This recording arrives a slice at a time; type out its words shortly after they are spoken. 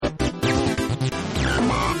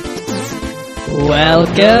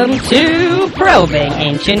Welcome to Probing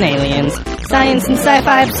Ancient Aliens. Science and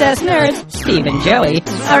sci-fi obsessed nerds, Steve and Joey,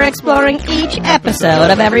 are exploring each episode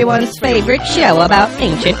of everyone's favorite show about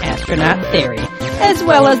ancient astronaut theory, as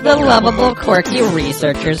well as the lovable, quirky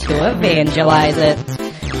researchers who evangelize it.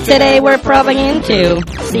 Today we're probing into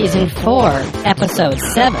Season 4, Episode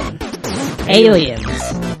 7, Aliens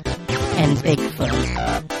and Bigfoot.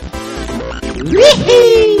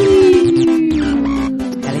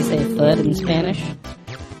 How do you say foot in Spanish?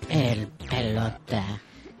 El pelota.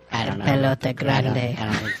 I don't know. Pelota grande. I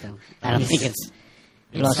don't think so. I don't think it's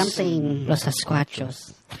something. Los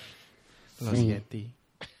Sasquatchos. Lo siento.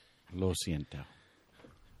 Lo siento.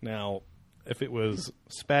 Now, if it was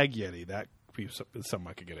spaghetti, that would be something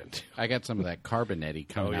I could get into. I got some of that carbonetti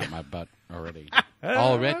coming out my butt already.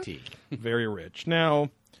 Very rich. Now,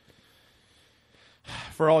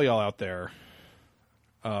 for all y'all out there,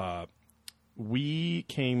 we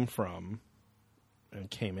came from and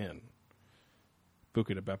came in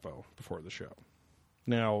Buca di Beppo before the show.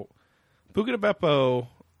 Now, Buca di Beppo,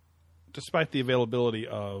 despite the availability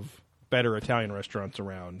of better Italian restaurants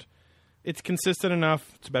around, it's consistent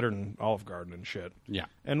enough. It's better than Olive Garden and shit. Yeah.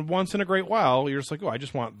 And once in a great while, you're just like, oh, I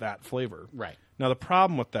just want that flavor. Right. Now, the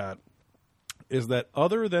problem with that is that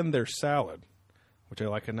other than their salad, which I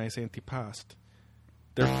like a nice antipasto,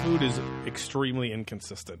 their food is extremely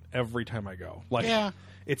inconsistent every time I go. Like,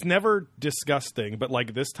 it's never disgusting, but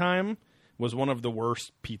like this time was one of the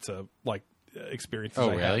worst pizza experiences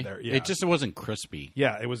I had there. Yeah. It wasn't crispy.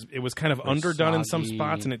 Yeah, it was kind of underdone in some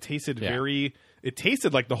spots, and it tasted it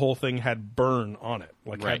tasted like the whole thing had burn on it,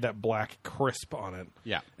 like had that black crisp on it.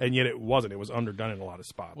 Yeah, and yet it wasn't. It was underdone in a lot of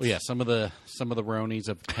spots. Well, yeah, some of the Ronies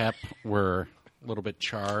of Pep were a little bit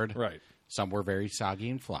charred. Right. Some were very soggy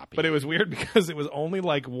and floppy. But it was weird because it was only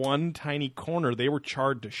like one tiny corner. They were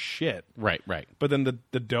charred to shit. Right. But then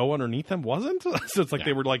the dough underneath them wasn't. So it's like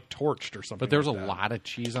they were like torched or something. But there was like a that. lot of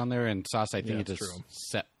cheese on there, and sauce, I think it just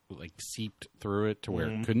seeped through it to where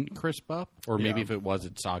it couldn't crisp up. Or maybe if it was,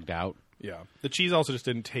 it sogged out. Yeah. The cheese also just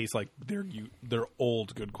didn't taste like their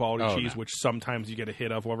old good quality cheese, which sometimes you get a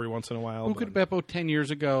hit of every once in a while. Buca di Beppo 10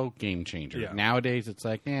 years ago, game changer. Yeah. Nowadays, it's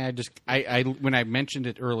like, I when I mentioned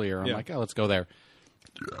it earlier, I'm like, oh, let's go there.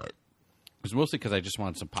 It was mostly because I just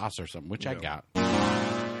wanted some pasta or something, which I got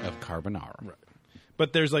of carbonara. Right.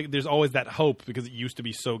 But there's always that hope because it used to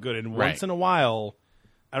be so good. And once in a while,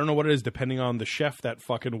 I don't know what it is, depending on the chef that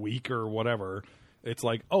fucking week or whatever, it's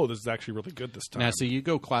like, oh, this is actually really good this time. Now, so you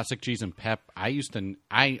go classic cheese and pep.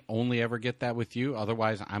 I only ever get that with you.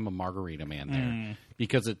 Otherwise, I'm a margarita man there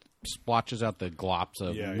because it splotches out the glops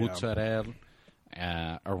of mozzarella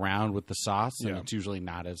around with the sauce, and it's usually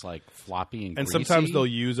not as like floppy and greasy. Sometimes they'll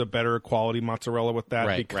use a better quality mozzarella with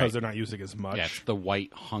that because they're not using as much. Yeah, it's the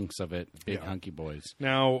white hunks of it, big hunky boys.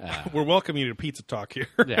 Now, we're welcoming you to Pizza Talk here.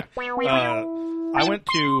 Yeah. I went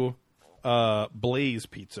to Blaze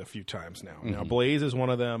Pizza a few times now. Now, Blaze is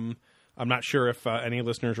one of them. I'm not sure if any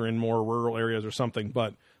listeners are in more rural areas or something,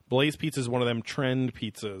 but Blaze Pizza is one of them trend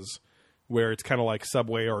pizzas where it's kind of like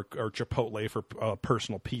Subway or Chipotle for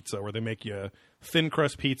personal pizza, where they make you thin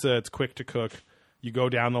crust pizza. It's quick to cook. You go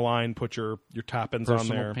down the line, put your toppings on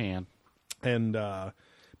there. Pan. And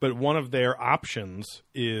but one of their options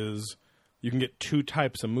is you can get two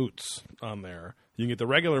types of mozz on there. You can get the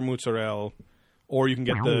regular mozzarella, or you can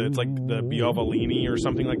get it's like the Biavolini or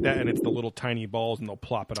something like that, and it's the little tiny balls, and they'll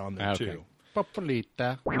plop it on there too.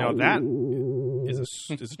 Popolita. Now that is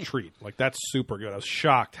a treat. Like, that's super good. I was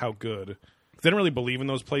shocked how good. Because I didn't really believe in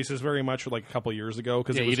those places very much like a couple years ago.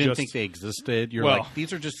 Because you didn't think they existed. You're like,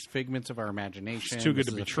 these are just figments of our imagination. It's too good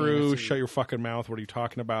to be true. Shut your fucking mouth. What are you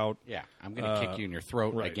talking about? Yeah, I'm going to kick you in your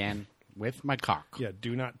throat again with my cock. Yeah,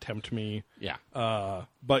 do not tempt me. Yeah.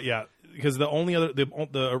 But yeah, because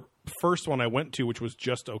the first one I went to, which was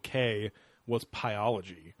just okay, was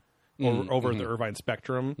Pyology over at the Irvine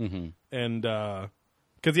Spectrum. And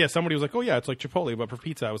because somebody was like, oh yeah, it's like Chipotle but for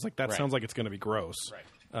pizza. I was like, that sounds like it's going to be gross.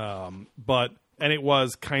 But it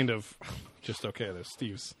was kind of just okay. There's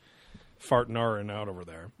Steve's farting out over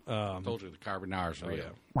there. Told you the carbonara's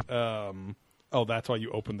real. Oh, that's why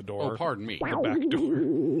you opened the door. Oh, pardon me. The back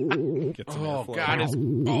door. Get some airflow. God,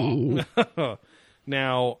 it's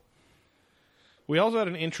Now, we also had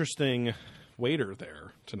an interesting waiter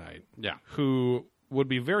there tonight. Yeah. Who would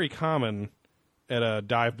be very common at a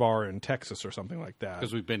dive bar in Texas or something like that.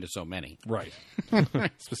 Because we've been to so many. Right.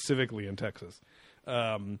 Specifically in Texas.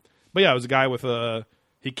 But yeah, it was a guy with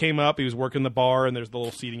he came up, he was working the bar, and there's the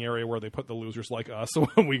little seating area where they put the losers like us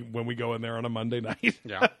when we go in there on a Monday night.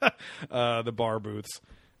 Yeah. The bar booths.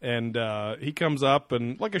 And he comes up,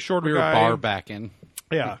 and like a shorter we were guy. bar backing.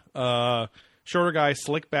 Yeah. Shorter guy,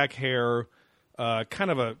 slick back hair,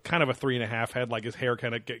 kind of a 3.5. Had like his hair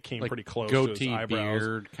kind of came Like pretty close to his goatee, eyebrows.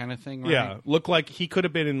 beard kind of thing. Right? Yeah, looked like he could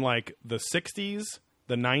have been in like the 60s,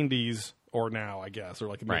 the 90s, or now, I guess, or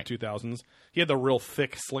like the mid 2000s. He had the real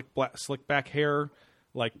thick, slick back hair,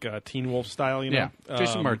 like Teen Wolf style, you know? Yeah,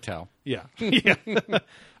 Jason Martell. Yeah. Yeah.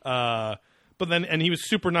 But then, and he was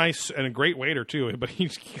super nice and a great waiter, too. But he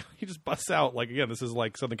just busts out, like, again, this is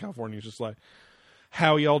like Southern California. He's just like,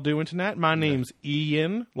 how y'all doing tonight? My name's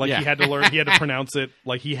Ian. Like, he had to pronounce it,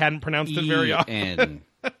 like he hadn't pronounced it very often.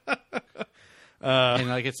 And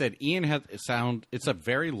like I said, Ian it's a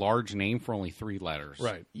very large name for only 3 letters.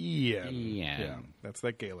 Right. Ian. Ian. Yeah. That's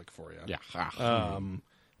that Gaelic for you. Yeah.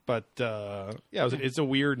 But it's a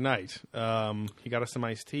weird night. He got us some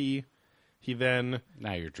iced tea. He then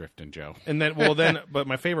Now you're drifting, Joe. and then but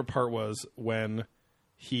my favorite part was when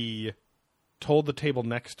he told the table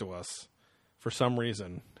next to us, for some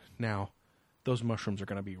reason, now those mushrooms are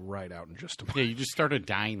going to be right out in just a moment. Yeah, you just started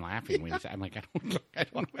dying laughing when he said, I'm like, I don't know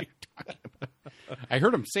what you're talking about. I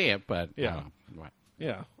heard him say it, but what?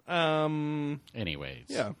 Yeah. Anyways.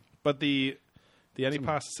 Yeah. But the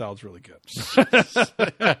antipasta salad's really good.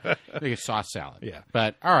 Like a sauce salad. Yeah.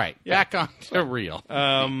 But all right, back on to real.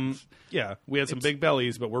 Yeah, we had some big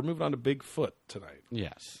bellies, but we're moving on to Bigfoot tonight.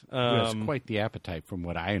 Yes. It's quite the appetite from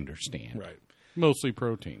what I understand. Right. Mostly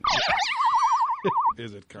protein.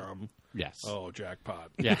 Is it cum? Yes. Oh,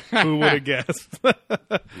 jackpot. Yeah. Who would have guessed?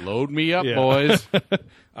 Load me up, Yeah. boys.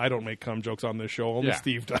 I don't make cum jokes on this show. Only Yeah.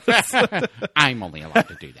 Steve does. I'm only allowed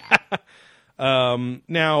to do that.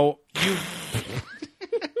 Now,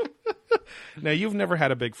 you've never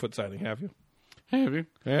had a Bigfoot sighting, have you? Have you?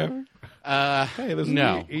 Yeah. Hey, this is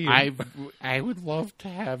No. Ian. I would love to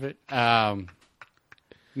have it.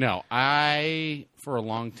 No, I, for a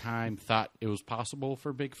long time, thought it was possible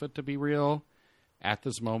for Bigfoot to be real. At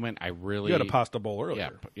this moment, I really... You had a pasta bowl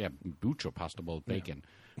earlier. Yeah, mucho pasta bowl with bacon.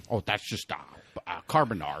 Yeah. Oh, that's just a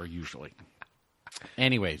carbonara, usually.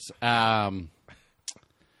 Anyways, yeah,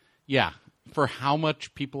 for how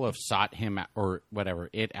much people have sought him or whatever,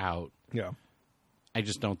 it out, Yeah. I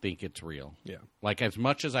just don't think it's real. Yeah. Like, as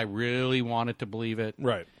much as I really wanted to believe it,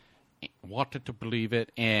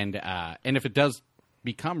 and if it does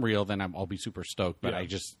become real, then I'll be super stoked. But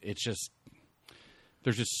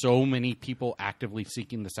there's just so many people actively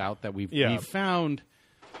seeking this out that we've found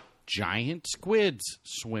giant squids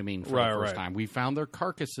swimming for the first time. We found their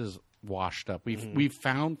carcasses washed up. We've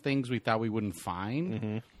found things we thought we wouldn't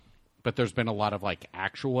find, but there's been a lot of like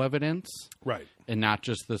actual evidence, Right. and not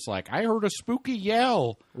just this like I heard a spooky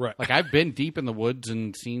yell. Right. Like I've been deep in the woods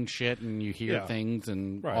and seen shit, and you hear Yeah. things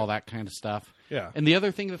and Right. all that kind of stuff. Yeah. And the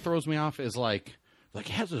other thing that throws me off is like it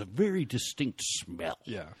has a very distinct smell.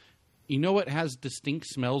 Yeah. You know what has distinct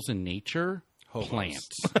smells in nature? Homeless. Plants.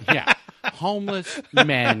 Yeah. Homeless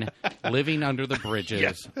men living under the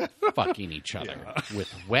bridges, fucking each other with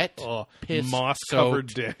wet, piss, moss-covered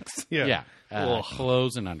dicks. Yeah.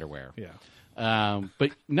 Clothes and underwear. Yeah.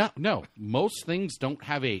 But no, most things don't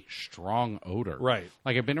have a strong odor. Right.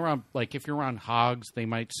 Like I've been around, like if you're around hogs, they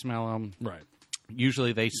might smell them. Right.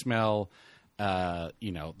 Usually they smell,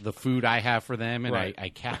 the food I have for them, and Right. I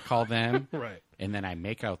catcall them. Right. And then I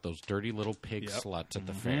make out those dirty little pig sluts at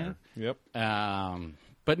the fair. Yep.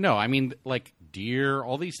 But no, I mean, like deer,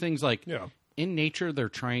 all these things, like Yeah. in nature, they're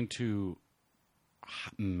trying to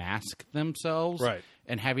mask themselves. Right.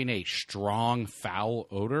 And having a strong, foul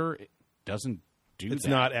odor doesn't do It's that.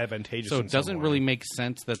 not advantageous. So in it doesn't some way. really make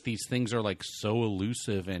sense that these things are like so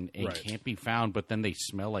elusive and Right. can't be found, but then they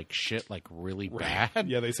smell like shit, like really bad.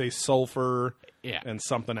 Yeah, they say sulfur Yeah. and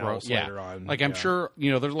something else later on. Like I'm Yeah. sure,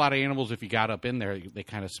 there's a lot of animals if you got up in there, they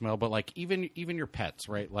kind of smell, but like even your pets,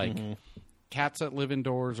 right? Like cats that live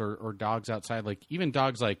indoors or dogs outside, like even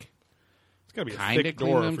dogs like It's got to be a kinda thick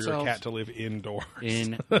clean door for your themselves. cat to live indoors.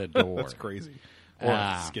 in the door. That's crazy. Or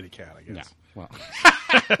a skinny cat, I No. guess. Well,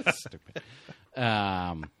 stupid.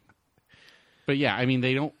 But yeah, I mean,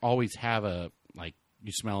 they don't always have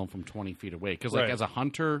you smell them from 20 feet away. Because, Right. as a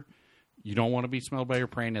hunter, you don't want to be smelled by your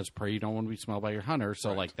prey, and as prey, you don't want to be smelled by your hunter.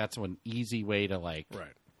 So, that's an easy way to, Right.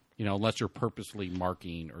 Unless you're purposely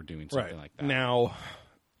marking or doing something like that. Now,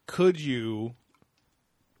 could you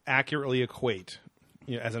accurately equate,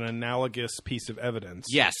 as an analogous piece of evidence,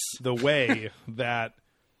 Yes. the way that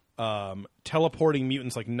teleporting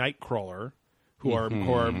mutants like Nightcrawler, who are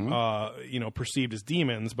perceived as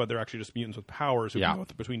demons, but they're actually just mutants with powers who can go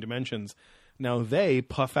between dimensions. Now they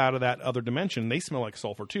puff out of that other dimension. They smell like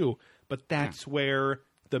sulfur too, but that's where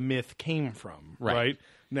the myth came from, right?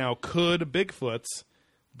 Now, could Bigfoots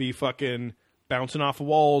be fucking bouncing off of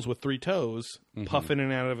walls with 3 toes, puffing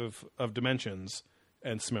in and out of dimensions,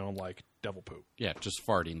 and smelling like devil poop. Yeah, just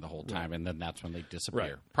farting the whole time, and then that's when they disappear.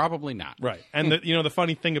 Right. Probably not. Right. And the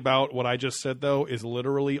funny thing about what I just said, though, is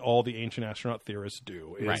literally all the ancient astronaut theorists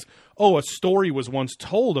do is, Right. a story was once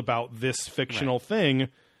told about this fictional thing.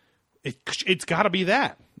 It's got to be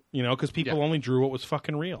that, because people only drew what was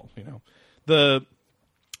fucking real. The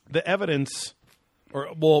evidence,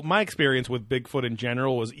 my experience with Bigfoot in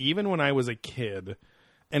general was even when I was a kid.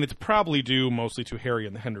 And it's probably due mostly to Harry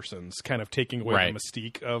and the Hendersons kind of taking away the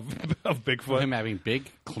mystique of Bigfoot. Him having big,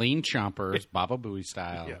 clean chompers, Baba Booey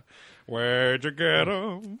style. Yeah. Where'd you get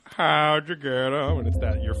 'em? How'd you get 'em? And it's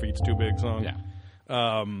that Your Feet's Too Big song.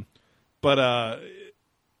 Yeah.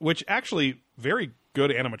 Which actually, very good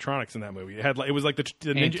animatronics in that movie. It was like the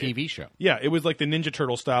And Ninja TV show. Yeah, it was like the Ninja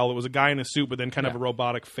Turtle style. It was a guy in a suit, but then kind of a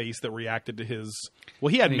robotic face that reacted to his. Well,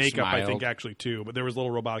 he had And he makeup, I think, smiled. actually too, but there was little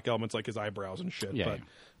robotic elements like his eyebrows and shit. Yeah.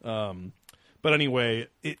 But anyway,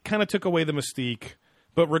 it kind of took away the mystique.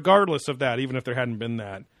 But regardless of that, even if there hadn't been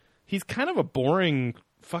that, he's kind of a boring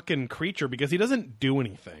fucking creature because he doesn't do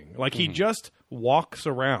anything. Like he just walks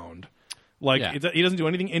around. Like he doesn't do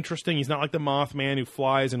anything interesting. He's not like the Mothman who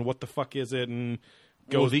flies and what the fuck is it and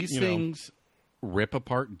goes. These things rip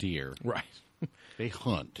apart deer. Right. They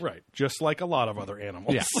hunt. Right. Just like a lot of other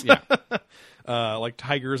animals. Yeah. Like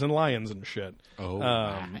tigers and lions and shit. Oh,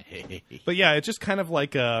 But yeah, it's just kind of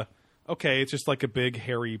like it's just like a big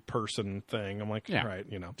hairy person thing. I'm like, right,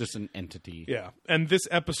 Just an entity. Yeah. And this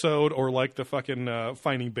episode, or like the fucking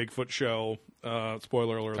Finding Bigfoot show,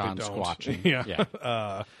 spoiler alert, Gone they don't. squatching.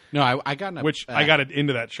 Yeah. No, I got I got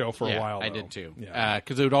into that show for a while. I though. did too. Yeah.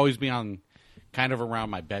 Because it would always be on kind of around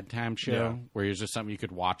my bedtime show, Yeah. where it was just something you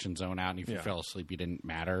could watch and zone out, and if you fell asleep, you didn't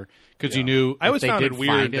matter. Because Yeah. you knew I always if they found it did weird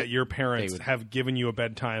find that your parents would- have given you a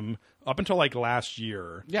bedtime up until like last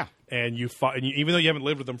year. Yeah. And even though you haven't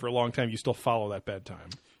lived with them for a long time, you still follow that bedtime.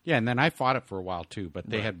 Yeah, and then I fought it for a while too, but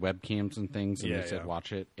they had webcams and things, and Yeah, they said yeah.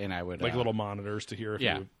 watch it, and I would Like little monitors to hear if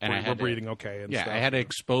yeah, you and I were had to- breathing okay and yeah, stuff. I had to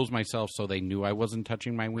expose myself so they knew I wasn't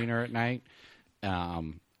touching my wiener at night,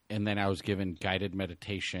 and then I was given guided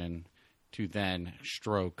meditation to then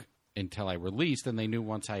stroke until I released, and they knew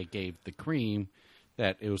once I gave the cream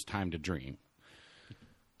that it was time to dream.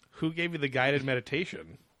 Who gave you the guided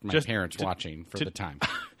meditation? My parents watching for the time.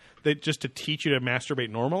 Just to teach you to masturbate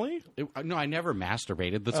normally? No, I never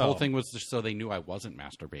masturbated. This whole thing was just so they knew I wasn't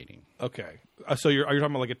masturbating. Okay. So are you talking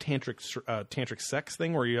about like a tantric sex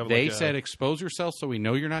thing where you have They like said expose yourself so we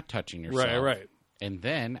know you're not touching yourself. Right. And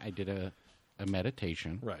then I did a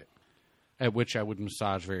meditation. Right. At which I would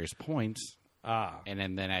massage various points. Ah. And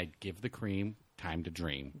then I'd give the cream time to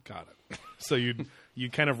dream. Got it. So you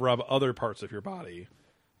kind of rub other parts of your body,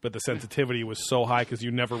 but the sensitivity was so high because you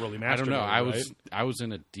never really masturbated. I don't know. Right? I was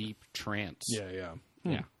in a deep trance. Yeah.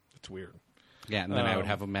 Yeah. It's weird. Yeah, and then I would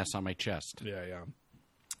have a mess on my chest. Yeah.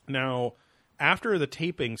 Now, after the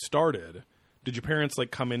taping started, did your parents like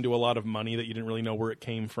come into a lot of money that you didn't really know where it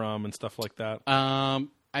came from and stuff like that?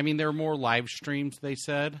 I mean, there were more live streams, they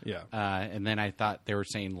said. Yeah. And then I thought they were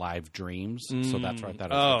saying live dreams, so that's why I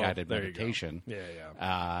thought it was a guided there you go. meditation.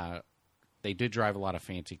 Yeah. They did drive a lot of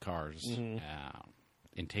fancy cars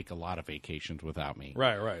and take a lot of vacations without me.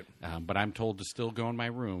 Right. But I'm told to still go in my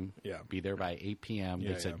room, be there by 8 p.m.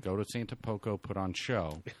 They said, go to Santa Poco, put on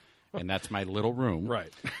show. And that's my little room.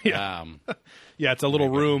 Right. Yeah. It's a little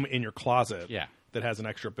room in your closet that has an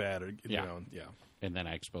extra bed. Or, you know, And then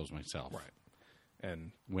I expose myself. Right.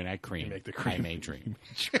 And when I cream, make the cream. I may dream.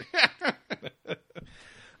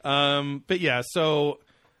 But yeah, so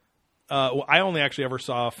I only actually ever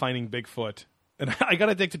saw Finding Bigfoot, and I got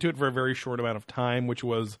addicted to it for a very short amount of time, which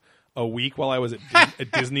was a week while I was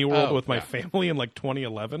at Disney World with my family in like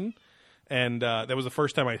 2011. And that was the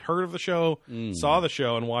first time I heard of the show, saw the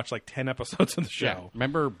show, and watched like 10 episodes of the show. Yeah.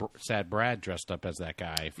 Remember Sad Brad dressed up as that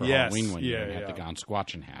guy for Halloween one year and had the Gone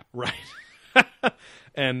Squatching hat. Right.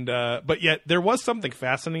 And but yet there was something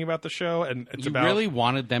fascinating about the show, and it's you about really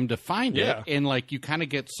wanted them to find it, and like you kind of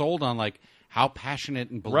get sold on like how passionate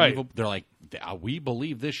and believable they're like. We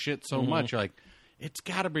believe this shit so much. You're like, it's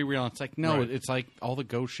got to be real. And it's like no, it's like all the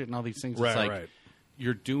ghost shit and all these things. It's like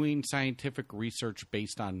you're doing scientific research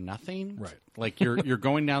based on nothing. Right. Like you're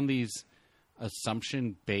going down these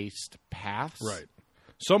assumption based paths. Right.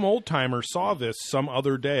 Some old timer saw this some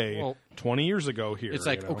other day, Well, 20 years ago here. It's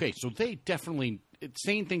like, okay, so they definitely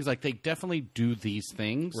saying things like they definitely do these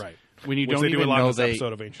things, right? When you Which don't they do even a lot know in this they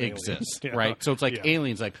episode of Ancient exist, Aliens. right? So it's like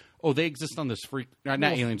aliens, like they exist on this not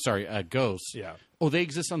aliens, sorry, ghosts. Yeah. They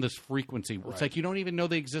exist on this frequency. It's like you don't even know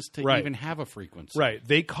they exist to even have a frequency. Right.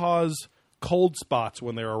 They cause cold spots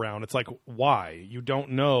when they're around. It's like, why? You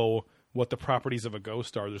don't know what the properties of a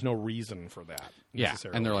ghost are. There's no reason for that. Yeah,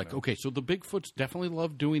 and they're like, okay, so the Bigfoots definitely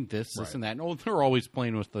love doing this, and that. No, they're always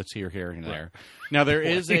playing with us here, and there. Now there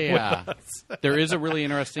is a really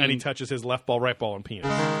interesting. And he touches his left ball, right ball, and penis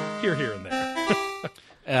here, and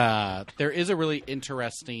there. There is a really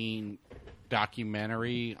interesting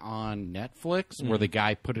documentary on Netflix where the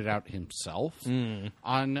guy put it out himself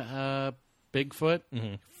on Bigfoot.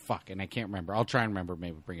 Fuck, and I can't remember. I'll try and remember.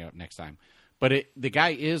 Maybe bring it up next time. But the guy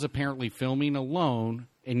is apparently filming alone,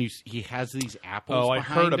 and he has these apples. Oh, I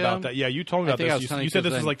heard about him. that. Yeah, you told me about this. You said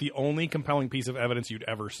this is is like the only compelling piece of evidence you'd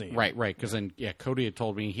ever seen. Right. Because then, Cody had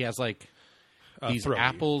told me he has like these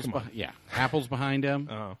apples. Apples behind him.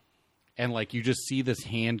 Oh. And like you just see this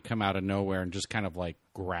hand come out of nowhere and just kind of like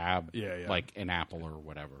grab like an apple or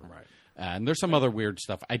whatever. Right. And there's some other weird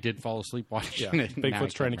stuff. I did fall asleep watching it.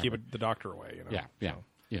 Bigfoot's trying to keep the doctor away. You know? Yeah.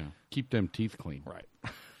 You know, keep them teeth clean. Right.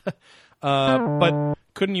 But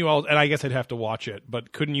couldn't you all? And I guess I'd have to watch it.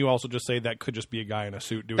 But couldn't you also just say that could just be a guy in a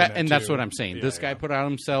suit doing that? And too? that's what I'm saying. This guy put out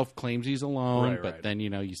himself, claims he's alone, but then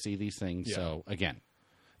you see these things. Yeah. So again,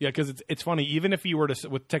 because it's funny. Even if you were to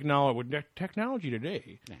with technology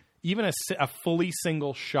today, even a fully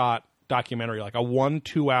single shot documentary, like a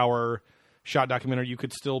 1-2 hour shot documentary, you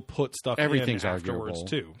could still put stuff everything's in afterwards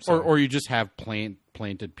arguable too. So. Or you just have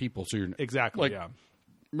planted people. So you're exactly like,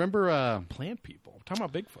 remember plant people? We're talking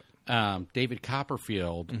about Bigfoot. David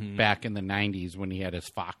Copperfield back in the 90s when he had his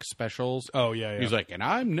Fox specials. Oh, yeah. He's like, and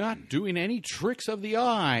I'm not doing any tricks of the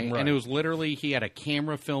eye. Right. And it was literally, he had a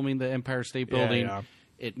camera filming the Empire State Building. Yeah.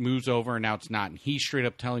 It moves over and now it's not. And he's straight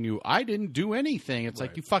up telling you, I didn't do anything. It's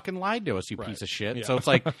like, you fucking lied to us, you piece of shit. Yeah. So it's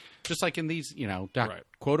like, just like in these,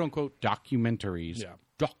 quote unquote documentaries. Yeah.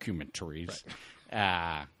 Documentaries.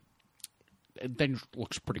 Right. It then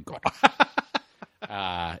looks pretty good.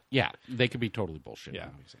 They could be totally bullshit. Yeah.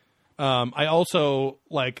 I also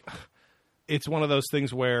it's one of those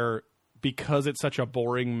things where because it's such a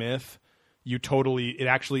boring myth, it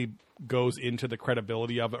actually goes into the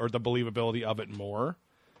credibility of it or the believability of it more.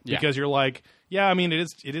 Because you're like, I mean, it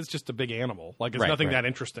is just a big animal. Like, there's nothing that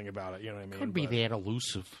interesting about it. You know what I mean? Could be that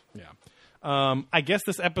elusive. Yeah. I guess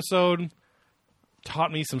this episode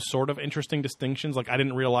taught me some sort of interesting distinctions. Like, I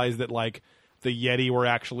didn't realize that, the Yeti were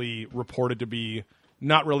actually reported to be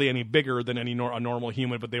not really any bigger than a normal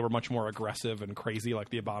human, but they were much more aggressive and crazy, like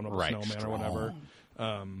the abominable snowman or whatever.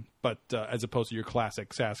 But as opposed to your classic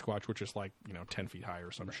Sasquatch, which is 10 feet high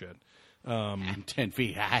or some shit. 10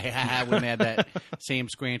 feet high. Wouldn't have that Sam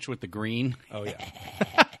Squanch with the green. Oh,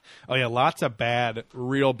 yeah. Lots of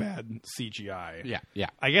real bad CGI. Yeah.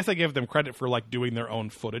 I guess I give them credit for doing their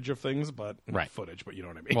own footage of things, but footage, but you know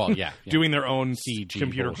what I mean. Well, yeah. Doing their own CG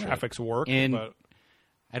computer bullshit. graphics work. And but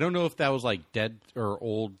I don't know if that was dead or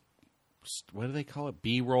old, what do they call it?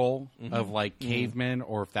 B-roll of cavemen,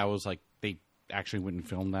 or if that was they actually wouldn't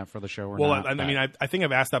film that for the show or not. Well, I mean, I think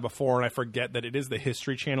I've asked that before, and I forget that it is the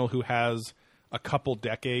History Channel who has a couple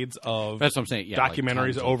decades of that's what I'm saying. Yeah,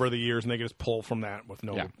 documentaries over the years, and they can just pull from that with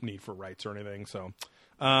no need for rights or anything. So,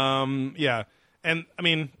 yeah. And, I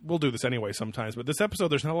mean, we'll do this anyway sometimes, but this episode,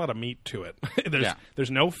 there's not a lot of meat to it. There's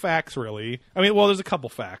no facts, really. I mean, well, there's a couple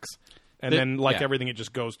facts. And then, everything, it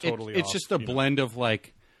just goes totally It's off, just a blend of,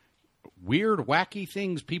 weird, wacky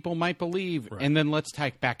things people might believe, and then let's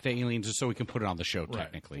tie back to aliens just so we can put it on the show,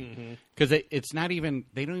 technically. Because it's not even,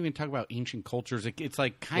 they don't even talk about ancient cultures. It's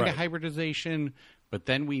kind of hybridization, but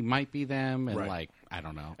then we might be them, and I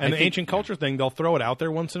don't know. And the ancient culture thing, they'll throw it out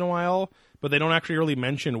there once in a while, but they don't actually really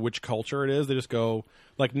mention which culture it is. They just go,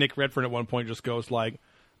 Nick Redfern at one point just goes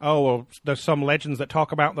oh, well, there's some legends that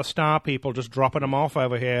talk about the star people just dropping them off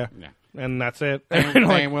over here. Yeah. And that's it.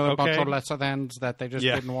 And with a bunch of lesser thans that they just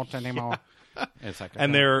didn't want anymore. It's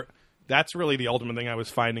that's really the ultimate thing I was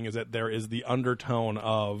finding is that there is the undertone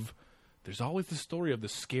of there's always the story of the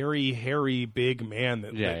scary, hairy, big man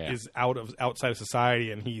that is outside of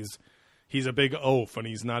society, and he's a big oaf, and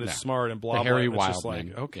he's not as smart and blah, the blah. Hairy It's wild just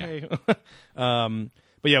man. Okay.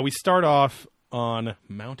 But we start off on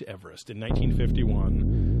Mount Everest in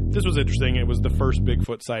 1951. This was interesting. It was the first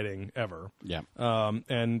Bigfoot sighting ever. Yeah.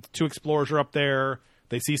 And two explorers are up there.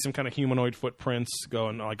 They see some kind of humanoid footprints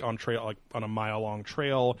going on trail, on a mile-long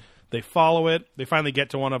trail. They follow it. They finally get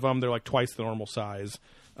to one of them. They're twice the normal size.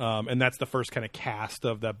 And that's the first kind of cast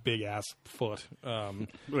of that big-ass foot.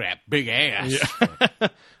 That big ass.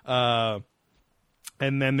 Yeah.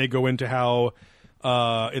 And then they go into how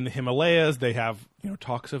in the Himalayas they have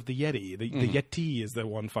talks of the Yeti. The Yeti is the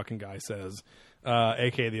one fucking guy says,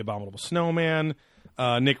 a.k.a. the Abominable Snowman.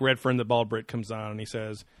 Nick Redfern, the bald Brit, comes on and he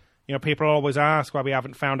says, people always ask why we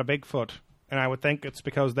haven't found a Bigfoot. And I would think it's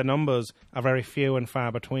because the numbers are very few and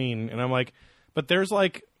far between. And I'm like, but there's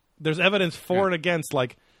there's evidence for and against.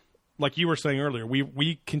 Like you were saying earlier,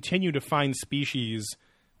 we continue to find species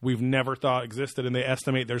we've never thought existed, and they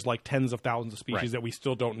estimate there's like tens of thousands of species that we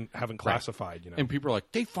still haven't classified. You know, and people are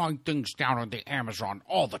like, they find things down on the Amazon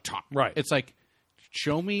all the time. Right? It's like,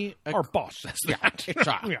 show me our boss says that. It's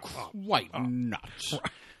quite nuts.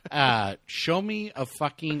 Show me a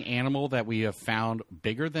fucking animal that we have found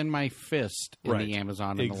bigger than my fist in the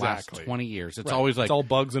Amazon in the last 20 years. It's always like... It's all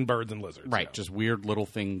bugs and birds and lizards. Right, just weird little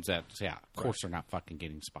things that, of course they're not fucking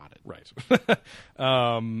getting spotted. Right.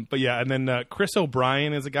 But yeah, and then Chris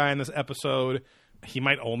O'Brien is a guy in this episode. He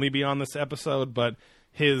might only be on this episode, but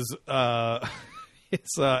his accolades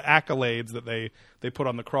that they put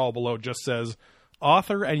on the crawl below just says,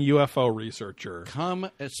 author and UFO researcher. Come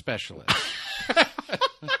a specialist.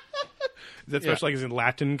 Is that special like is in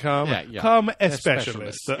Latin come? Yeah. Come a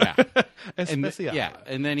specialist. Especial.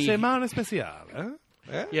 And then he... Semana especial.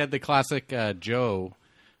 Yeah, the classic Joe.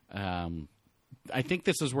 I think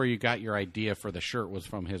this is where you got your idea for the shirt was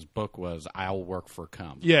from his book was I'll Work for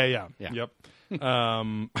Cum. Yeah. Yep.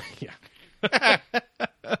 Yeah.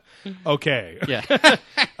 Okay. Yeah.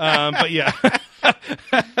 But yeah,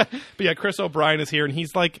 Chris O'Brien is here, and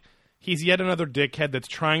he's yet another dickhead that's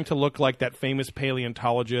trying to look like that famous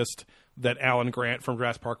paleontologist that Alan Grant from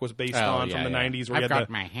Jurassic Park was based on from the 90s, where he had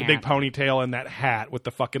the big ponytail and that hat with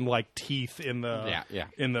the fucking like teeth in the like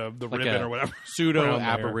ribbon or whatever. Pseudo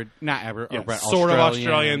sort of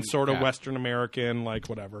Australian, sort of Western American, like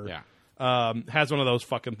whatever. Yeah. Has one of those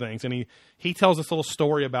fucking things, and he tells this little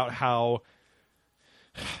story about how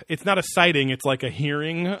it's not a sighting; it's like a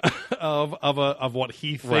hearing of what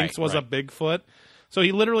he thinks was a Bigfoot. So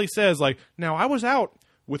he literally says, like, now I was out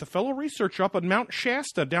with a fellow researcher up at Mount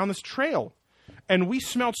Shasta down this trail, and we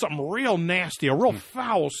smelled something real nasty, a real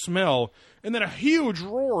foul smell, and then a huge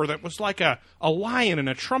roar that was like a lion and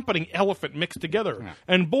a trumpeting elephant mixed together. Yeah.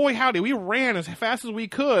 And boy, howdy, we ran as fast as we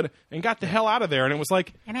could and got the hell out of there. And it was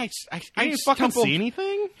like, and I didn't fucking see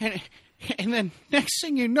anything. And then next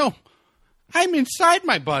thing you know, I'm inside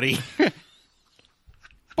my buddy.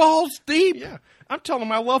 Balls deep. Yeah. I'm telling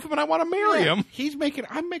him I love him and I want to marry him.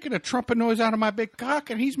 I'm making a trumpet noise out of my big cock,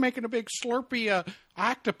 and he's making a big slurpy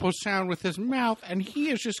octopus sound with his mouth, and he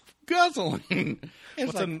is just guzzling.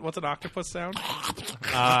 What's an octopus sound?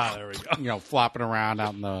 There we go. Flopping around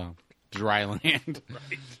out in the dry land.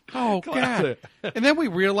 Right. Oh, God. And then we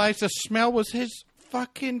realized the smell was his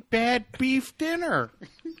fucking bad beef dinner.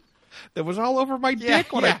 That was all over my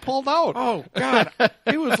dick when I pulled out. Oh, God.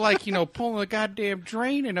 It was like, pulling a goddamn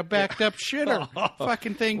drain in a backed up shitter.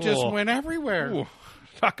 Fucking thing just went everywhere. Ooh.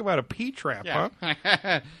 Talk about a pee trap, huh?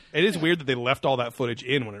 It is weird that they left all that footage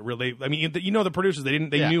in when it really... I mean, the producers, they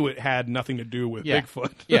knew it had nothing to do with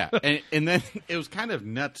Bigfoot. Yeah, and then it was kind of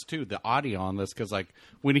nuts, too, the audio on this, because, like,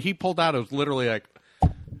 when he pulled out, it was literally like...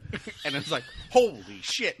 And it's like, holy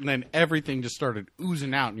shit. And then everything just started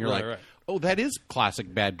oozing out, and you're like... Oh, that is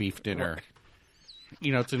classic bad beef dinner.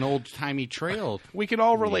 It's an old-timey trail. We can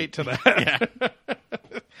all relate to that.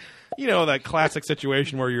 Yeah. That classic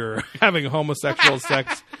situation where you're having homosexual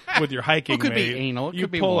sex with your hiking mate. It could be anal. It you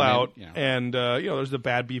could be pull woman. out, and, there's the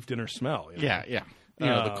bad beef dinner smell. Yeah.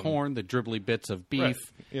 The corn, the dribbly bits of beef. Right.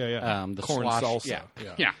 Yeah. The corn slosh, salsa.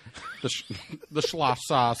 Yeah. The schloss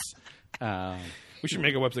sauce. We should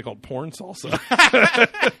make a website called Porn Salsa.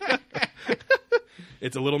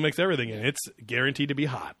 It's a little mix everything in. It's guaranteed to be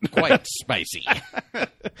hot. Quite spicy.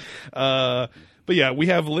 But yeah, we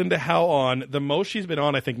have Linda Howe on. The most she's been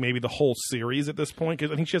on, I think, maybe the whole series at this point,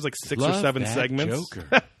 because I think she has like 6 or 7 segments.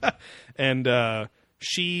 Joker. And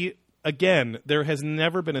she, again, there has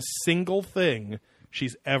never been a single thing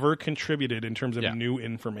she's ever contributed in terms of new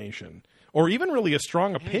information. Or even really a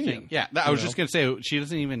strong opinion. Yeah, I was just going to say, she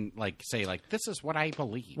doesn't even say, this is what I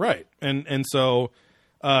believe. Right. And so...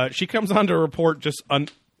 she comes on to report just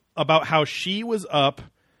about how she was up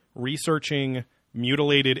researching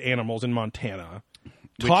mutilated animals in Montana.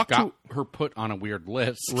 Which got her put on a weird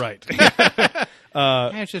list. Right.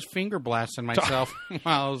 I was just finger blasting myself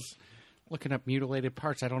while I was looking up mutilated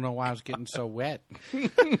parts. I don't know why I was getting so wet.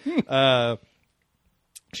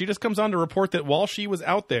 She just comes on to report that while she was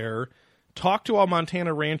out there, talked to a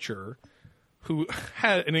Montana rancher who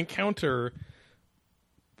had an encounter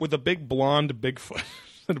with a big blonde Bigfoot.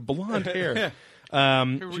 Blonde hair.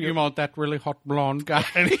 You want that really hot blonde guy?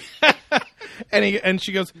 and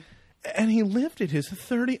she goes, and he lifted his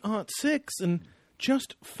 30-06 and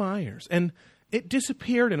just fires, and it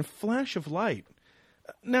disappeared in a flash of light.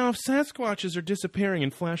 Now, if Sasquatches are disappearing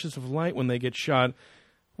in flashes of light when they get shot,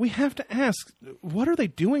 we have to ask, what are they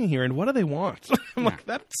doing here and what do they want? I'm like,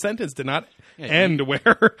 that sentence did not end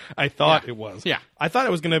where I thought it was. Yeah. I thought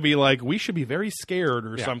it was going to be like, we should be very scared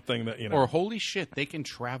or something that, Or holy shit, they can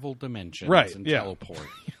travel dimensions and yeah. teleport.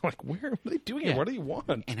 Like, where are they doing it? What do you want?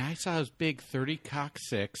 And I saw his big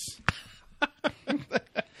 30-6.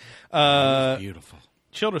 Beautiful.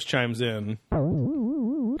 Childress chimes in.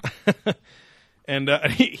 And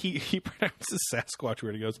he pronounces Sasquatch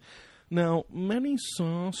weird. He goes, now, many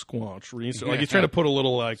Sasquatch research... Like, he's trying to put a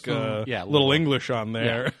little, like, little English on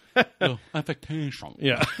there. Little affectation.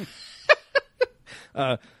 Yeah.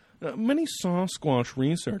 Many Sasquatch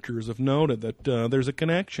researchers have noted that there's a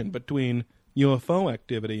connection between UFO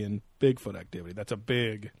activity and Bigfoot activity. That's a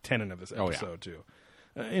big tenet of this episode, too.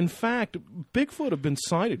 In fact, Bigfoot have been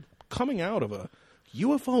sighted coming out of a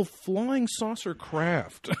UFO flying saucer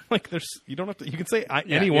craft. Like, you don't have to. You can say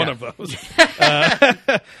any one of those,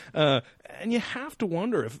 and you have to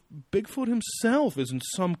wonder if Bigfoot himself is in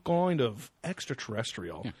some kind of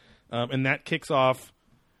extraterrestrial, and that kicks off.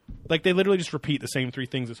 Like, they literally just repeat the same three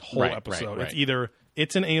things this whole episode. It's either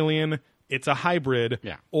it's an alien, it's a hybrid,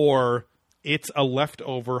 or it's a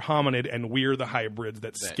leftover hominid, and we're the hybrids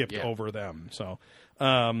that skipped over them. So,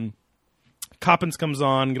 Coppins comes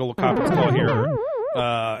on, get a little Coppins call here.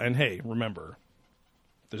 And hey, remember,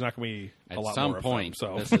 there's not going to be a lot more of them. At some point,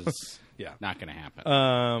 so. this is not going to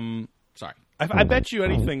happen. Sorry. I bet you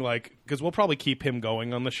anything, like, because we'll probably keep him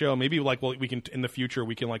going on the show. Maybe, like, we can, in the future,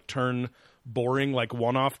 we can, like, turn boring, like,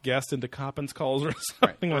 one-off guests into Coppins calls or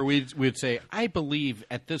something. Or we'd say, I believe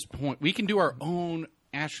at this point, we can do our own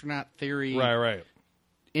astronaut theory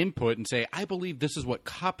input and say, I believe this is what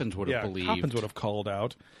Coppins would have believed. Coppins would have called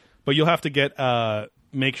out. But you'll have to get...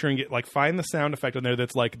 make sure and get find the sound effect in there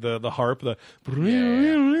that's like the harp, the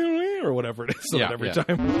or whatever it is. So that every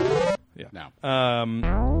time. Yeah. No.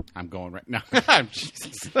 I'm going right now.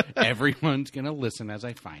 Jesus. Everyone's gonna listen as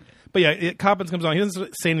I find it. But yeah, Coppins comes on. He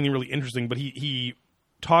doesn't say anything really interesting, but he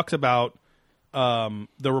talks about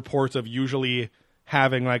the reports of usually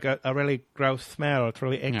having like a really gross smell. It's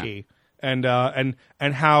really icky. Yeah.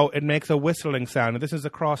 And how it makes a whistling sound. And this is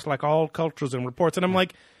across like all cultures and reports. And I'm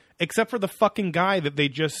like, except for the fucking guy that they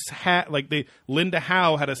just had, like Linda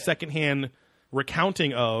Howe had a secondhand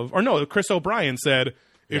recounting of, or no, Chris O'Brien said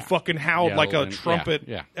it fucking howled like a trumpet,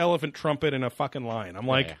 elephant trumpet in a fucking line. I'm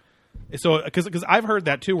like, so because I've heard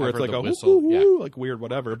that too, where it's like a whistle, like weird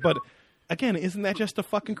whatever. But again, isn't that just a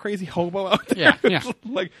fucking crazy hobo out there? Yeah.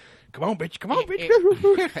 Like, come on, bitch.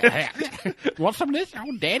 Want some of this?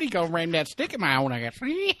 Oh, Daddy gonna ram that stick in my own, I guess.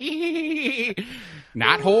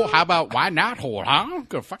 Not hole? How about why not hole, huh?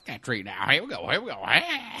 Go fuck that tree now. Here we go.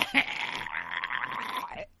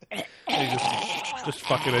 He's just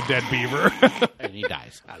fucking a dead beaver. And he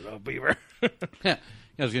dies. I love beaver. I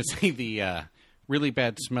was gonna say the really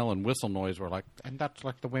bad smell and whistle noise were like, and that's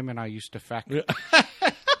like the women I used to fuck.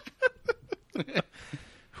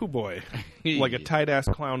 Hoo boy. Like a tight ass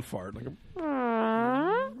clown fart. Like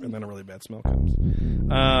and then a really bad smell comes.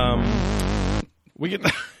 We get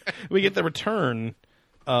the return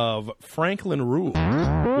of Franklin Rule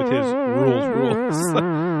with his rules.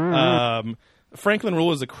 Franklin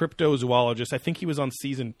Rule is a cryptozoologist. I think he was on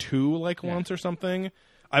season 2 once or something.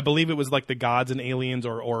 I believe it was like the Gods and Aliens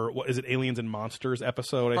or what is it, Aliens and Monsters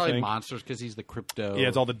episode, Probably I think. Monsters because he's the crypto. Yeah,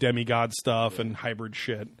 it's all the demigod stuff and hybrid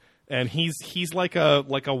shit. And he's like a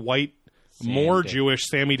white, more Jewish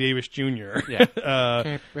Sammy Davis Jr.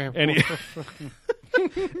 Yeah.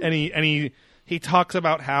 and he talks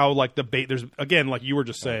about how like there's again like you were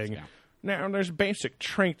just saying. Yeah. Now there's basic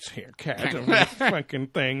traits here, Cat, and fucking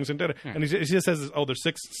things, and he just says, "Oh, they're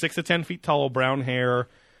 6 to 10 feet tall, brown hair,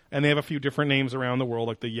 and they have a few different names around the world,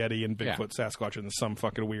 like the Yeti and Bigfoot, Sasquatch, and some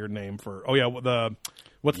fucking weird name for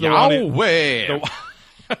what's the Yahweh?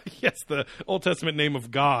 Yes, the Old Testament name of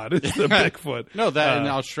God is the Bigfoot. No, that in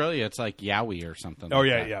Australia it's like Yowie or something. Oh,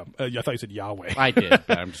 like yeah. I thought you said Yahweh. I did,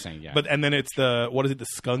 but I'm just saying, yeah. And then it's the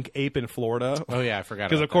skunk ape in Florida? Oh, yeah, I forgot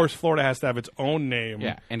because, of course, Florida has to have its own name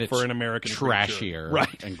and it's for an American trashier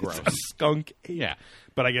creature. And gross. It's a skunk ape. Yeah.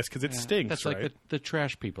 But I guess because it stinks, that's right? like the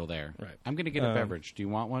trash people there. Right. I'm going to get a beverage. Do you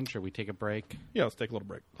want one? Should we take a break? Yeah, let's take a little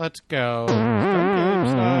break. Let's go. Skunk ape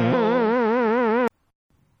style.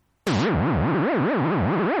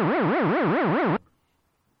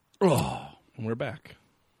 Oh, and we're back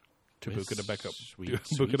to Buca de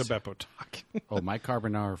Beppo talk. Oh, my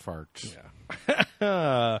carbonara farts.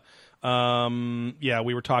 Yeah.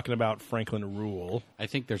 We were talking about Franklin Rule. I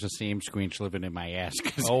think there's a seam squeech living in my ass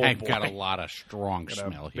because I've got a lot of strong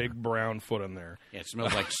smell here. Big brown foot in there. Yeah, it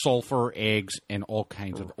smells like sulfur, eggs, and all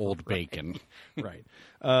kinds of old bacon. Right.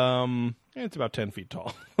 It's about 10 feet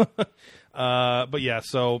tall. But yeah,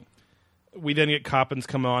 so we then get Coppins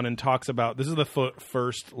come on and talks about, this is the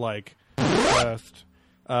first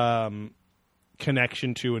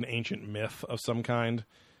connection to an ancient myth of some kind.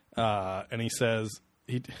 And he says,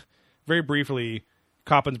 very briefly,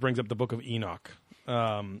 Coppins brings up the Book of Enoch.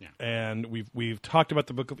 And we've talked about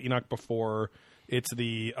the Book of Enoch before. It's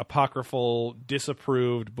the apocryphal,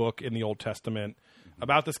 disapproved book in the Old Testament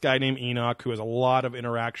about this guy named Enoch who has a lot of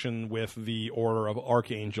interaction with the order of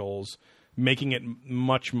archangels, making it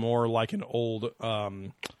much more like an old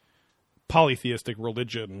polytheistic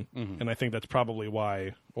religion. And I think that's probably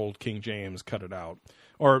why old King James cut it out.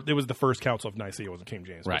 Or it was the first Council of Nicaea, it wasn't King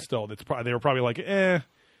James. Right. But still, they were probably like,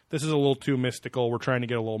 this is a little too mystical. We're trying to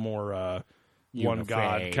get a little more one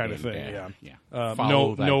God kind of thing.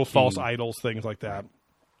 No false idols, things like that.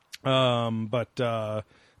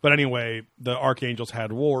 But anyway, the archangels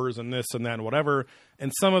had wars and this and that and whatever.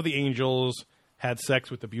 And some of the angels had sex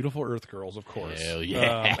with the beautiful Earth girls, of course. Hell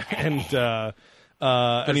yeah.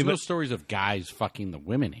 There's no stories of guys fucking the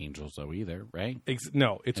women angels, though, either, right?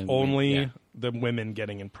 No, it's only the women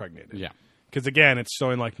getting impregnated. Yeah. Because, again, it's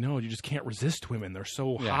showing like, no, you just can't resist women. They're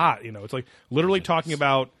so hot. It's like literally talking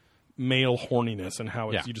about male horniness and how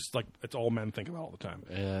it's you just like it's all men think about all the time.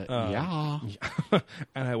 And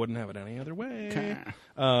I wouldn't have it any other way.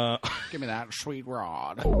 Give me that sweet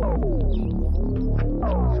rod.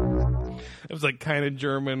 It was like kind of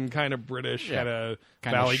German, kind of British, kind of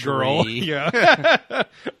Valley Shree. Girl. Yeah.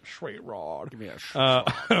 Sweet rod. Give me a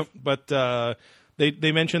sweet But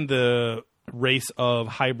they mentioned the race of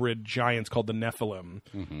hybrid giants called the Nephilim,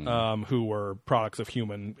 who were products of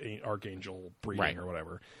human archangel breeding or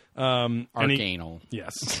whatever. Arcanal.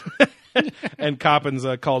 Yes. And Coppins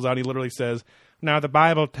calls out, he literally says, now the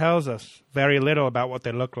Bible tells us very little about what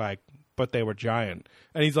they look like, but they were giant.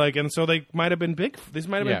 And he's like, and so they might have been big. These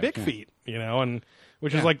might have been big feet, and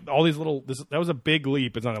which is like all these little. That was a big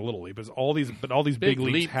leap. It's not a little leap. It's all these big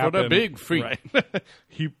leaps leap happen. for the big feet. Right?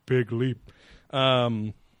 Big leap.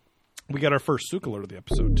 We got our first Sook alert of the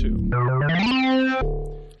episode too.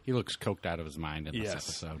 He looks coked out of his mind in this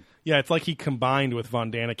episode. Yeah, it's like he combined with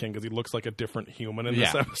Von Daniken because he looks like a different human in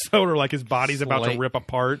this episode, or like his body's about to rip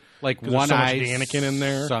apart. Like one one eye Daniken in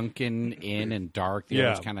there, sunken in and dark. The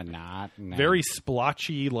other's kind of not. Very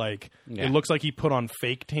splotchy. Like it looks like he put on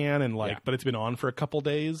fake tan and but it's been on for a couple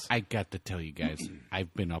days. I got to tell you guys,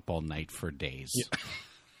 I've been up all night for days.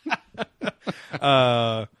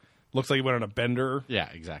 Looks like he went on a bender. Yeah,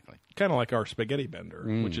 exactly. Kind of like our spaghetti bender,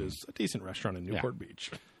 which is a decent restaurant in Newport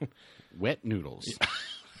Beach. Wet noodles.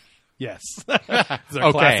 Yes. It's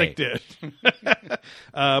our classic dish.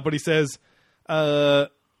 But he says, in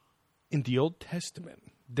the Old Testament,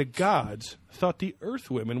 the gods thought the earth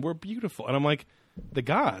women were beautiful. And I'm like, the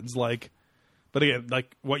gods? But again,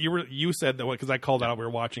 like what you said, that because I called out, we were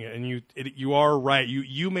watching it, and you are right.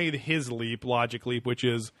 You made his logic leap, which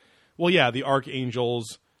is, well, yeah, the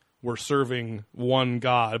archangels were serving one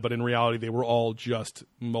god, but in reality they were all just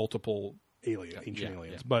multiple ancient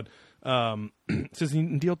aliens. But it says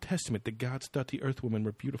in the Old Testament, the gods thought the earth women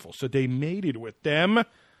were beautiful, so they mated with them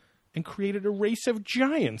and created a race of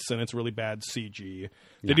giants. And it's really bad CG.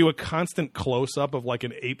 They do a constant close-up of like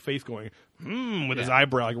an ape face going, with his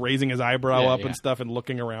eyebrow, like raising his eyebrow up and stuff and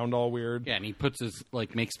looking around all weird. Yeah, and he puts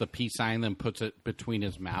makes the peace sign, then puts it between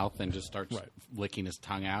his mouth and just starts licking his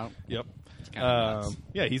tongue out. Yep. It's kind of nuts.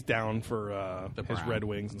 Yeah, he's down for his Red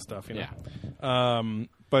Wings and stuff, Yeah.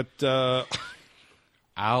 But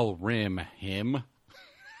I'll rim him.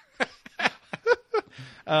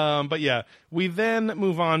 But yeah, we then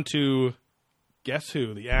move on to guess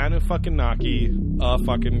who? The Anunnaki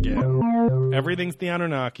fucking again. Everything's the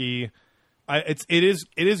Anunnaki. It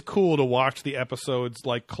is cool to watch the episodes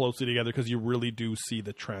like closely together because you really do see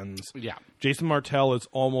the trends. Yeah. Jason Martell is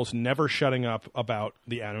almost never shutting up about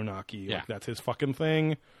the Anunnaki. Yeah. Like, that's his fucking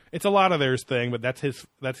thing. It's a lot of theirs thing, but that's his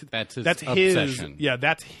obsession. Yeah,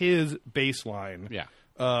 that's his baseline. Yeah.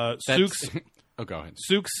 Sooks. Oh, go ahead.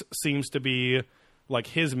 Sooks seems to be like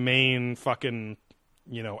his main fucking,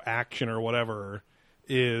 action or whatever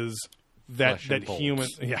is that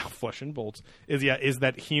humans, flesh and bolts is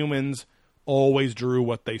that humans always drew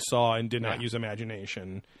what they saw and did not use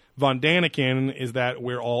imagination. Von Daniken is that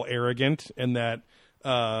we're all arrogant and that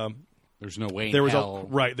there's no way there was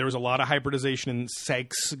a lot of hybridization and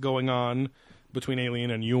sex going on between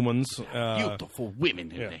alien and humans. Beautiful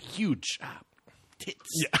women and huge tits.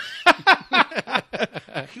 Yeah.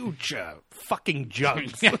 Huge fucking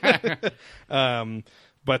jugs.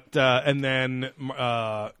 But and then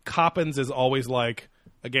Coppins is always like,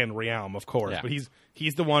 again, Realm, of course, but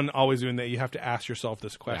he's the one always doing that. You have to ask yourself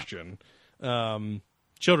this question.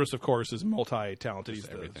 Childress, of course, is multi-talented. He's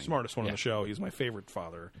everything. the smartest one on the show. He's my favorite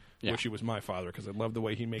father. Yeah. Wish he was my father because I love the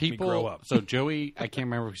way he makes me grow up. So Joey, I can't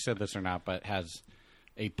remember if he said this or not, but has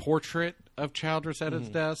a portrait of Childress at his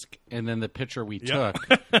desk, and then the picture we took,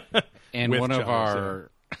 and With one of Childress,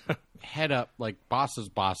 our head up like bosses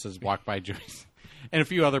walked by Joey's. And a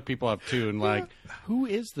few other people have too, and like, who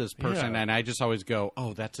is this person? Yeah. And I just always go,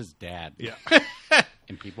 "Oh, that's his dad." Yeah.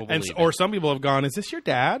 And people believe it. Or some people have gone, "Is this your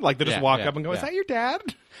dad?" Like they just Yeah, walk yeah, up and go, "Is yeah. that your dad?"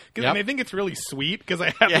 Because Yep. they think it's really sweet because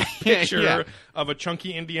I have Yeah, a picture yeah. of a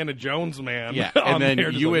chunky Indiana Jones man. Yeah, on and then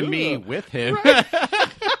there, just you like, and me "Ugh." with him.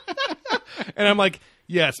 And I'm like,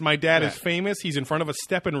 "Yes, my dad is Yeah. famous. He's in front of a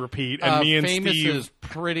step and repeat, and me and famous Steve." is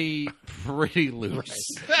pretty loose.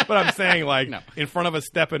 But I'm saying, like, No. in front of a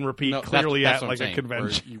step and repeat, No, clearly that's at what like I'm a saying.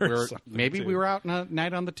 convention. We're- or something, maybe too. we were out on a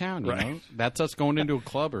night on the town. You Right. know, that's us going into a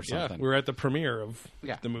club or Yeah, something. we were at the premiere of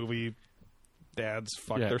Yeah. the movie. Dads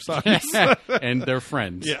fuck Yeah. their sons. and their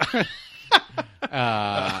friends. Yeah.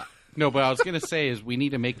 No, but I was going to say is we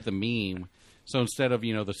need to make the meme. So instead of,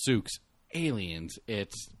 the Sooks aliens,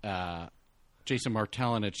 it's Jason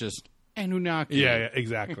Martell and it's just Anunnaki. Yeah,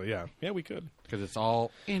 exactly. Yeah, we could. Because it's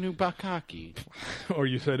all Anunnaki. Or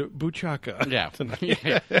you said buchaka.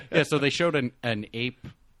 Yeah. Yeah, so they showed an ape.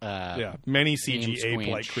 Yeah, many CG James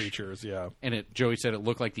ape-like Squinch. creatures. Yeah, And Joey said it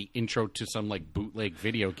looked like the intro to some like bootleg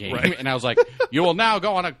video game. Right. And I was like, you will now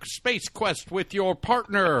go on a space quest with your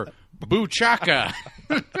partner, Buchaka.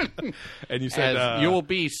 and you said As you will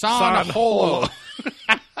be San Holo.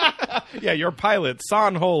 Yeah, your pilot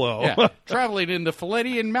San Holo. Yeah. Traveling in the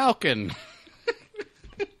Fletian Malkin.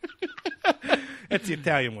 It's the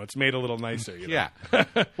Italian one. It's made a little nicer. You know? Yeah.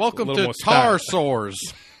 Welcome little to more style. Tar Sores.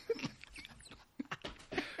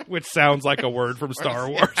 Which sounds like a word from Star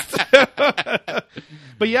Wars.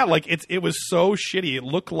 But yeah, like it was so shitty. It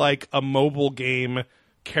looked like a mobile game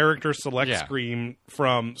character select Yeah. screen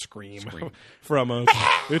from from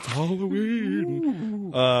It's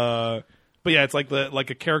Halloween. But yeah, it's like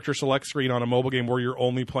a character select screen on a mobile game where you're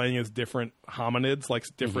only playing as different hominids, like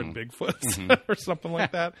different Bigfoots or something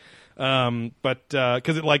like that. But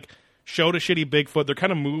because it like showed a shitty Bigfoot, they're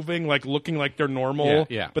kind of moving, like looking like they're normal.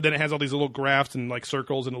 Yeah. But then it has all these little graphs and like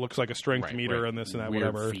circles, and it looks like a strength Right, meter right. and this and that,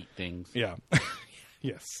 Weird whatever. feet things. Yeah.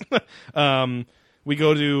 Yes. We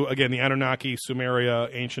go to, again, the Anunnaki, Sumeria,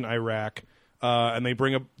 ancient Iraq, and they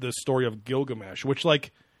bring up the story of Gilgamesh, which,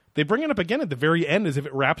 like, they bring it up again at the very end as if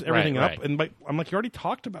it wraps everything Right, up. right. And like, I'm like, you already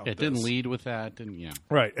talked about It this. didn't lead with that. Didn't.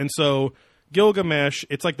 Right. And so Gilgamesh,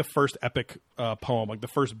 it's like the first epic poem, like the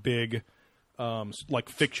first big, like,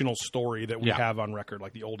 fictional story that we Yeah. have on record,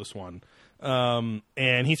 like the oldest one.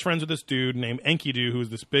 And he's friends with this dude named Enkidu, who's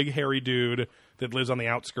this big, hairy dude that lives on the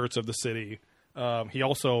outskirts of the city. He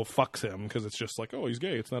also fucks him because it's just like, oh, he's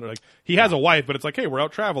gay. It's not like he has a wife, but it's like, hey, we're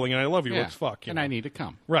out traveling and I love you. Yeah. Let's fuck. You And know? I need to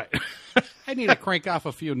come. Right. I need to crank off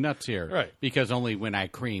a few nuts here. Right. Because only when I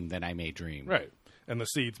cream, then I may dream. Right. And the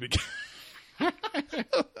seeds became.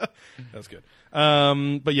 That's good.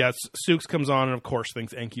 But yes, Sooks comes on and of course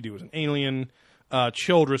thinks Enkidu is an alien.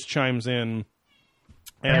 Childress chimes in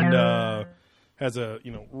and has a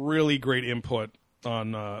really great input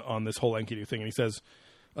on this whole Enkidu thing. And he says,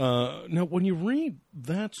 now when you read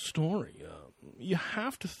that story, you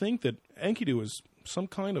have to think that Enkidu is some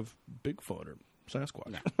kind of Bigfoot or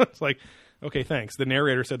Sasquatch. It's like, okay, thanks. The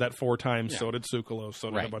narrator said that 4 times. Yeah. So did Tsoukalos. So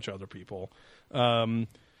did a Right. bunch of other people.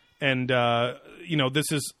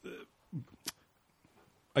 This is,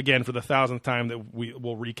 again, for the 1,000th time that we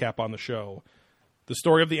will recap on the show, the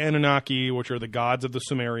story of the Anunnaki, which are the gods of the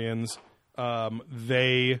Sumerians.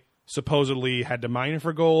 They supposedly had to mine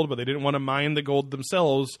for gold, but they didn't want to mine the gold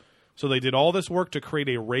themselves. So they did all this work to create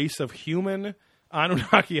a race of human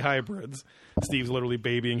Anunnaki hybrids. Steve's literally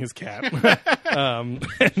babying his cat. Shut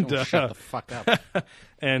the fuck up.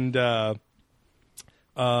 And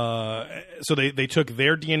so they took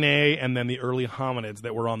their DNA and then the early hominids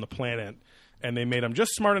that were on the planet, and they made them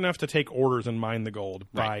just smart enough to take orders and mine the gold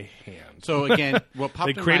by hand. So again, what popped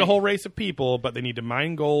They in create my- a whole race of people, but they need to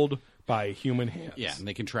mine gold by human hands. Yeah, and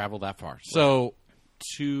they can travel that far. So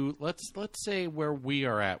to let's say where we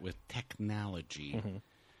are at with technology. Mm-hmm.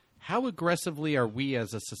 How aggressively are we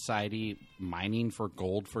as a society mining for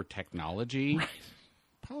gold for technology? Right.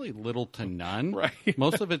 Probably little to none. Right.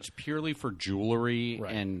 Most of it's purely for jewelry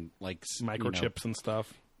Right. and like Microchips and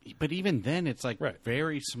stuff. But even then, it's like Right.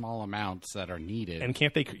 very small amounts that are needed. And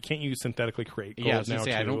can't you synthetically create gold yeah, I was now gonna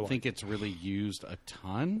say, I too? don't think it's really used a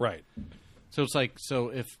ton. Right. So it's like,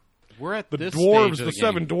 if we're at The this dwarves, stage of the the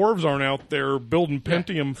seven game, dwarves aren't out there building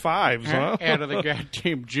Pentium 5s, huh? out of the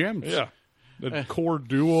goddamn gyms. Yeah. The core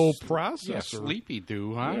dual processor. Yeah, sleepy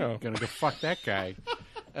do, huh? Yeah. Gonna go fuck that guy.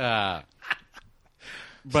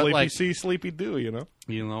 But Sleepy like, C, Sleepy Do, you know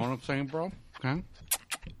what I'm saying, bro? Okay.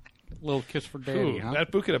 Little kiss for daddy, huh?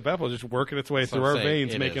 That Buca de Beppo is just working its way through what our I'm saying.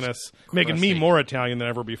 veins, It making me crusty. more Italian than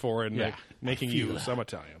ever before, and Yeah. making you some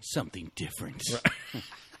Italian. Something different.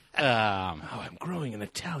 Oh, I'm growing an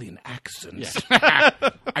Italian accent.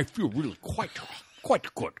 I feel really quite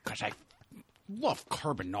good because I love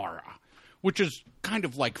carbonara, which is kind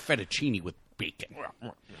of like fettuccine with bacon.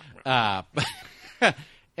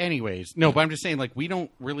 Anyways, no, but I'm just saying, like, we don't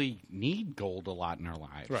really need gold a lot in our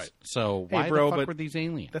lives. Right. So Hey, why bro, the fuck but were these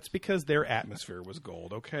aliens? That's because their atmosphere was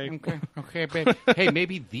gold, okay? Okay, but hey,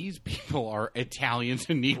 maybe these people are Italians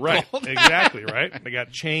and need Right, gold. exactly, right? They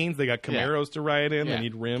got chains, they got Camaros to ride in, Yeah. they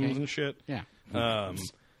need rims and shit. Yeah.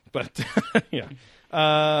 But, yeah.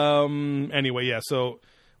 Anyway, yeah, so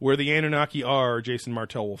where the Anunnaki are, Jason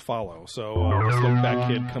Martell will follow. So this Look Back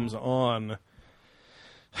Kid comes on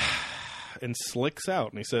and slicks out,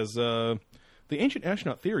 and he says, the ancient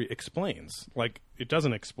astronaut theory explains, like, it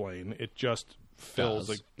doesn't explain, it just fills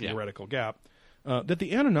a theoretical gap, that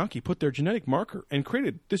the Anunnaki put their genetic marker and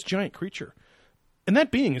created this giant creature. And that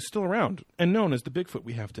being is still around and known as the Bigfoot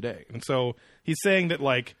we have today. And so he's saying that,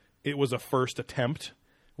 like, it was a first attempt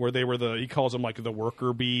where they were he calls them, like, the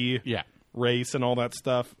worker bee race and all that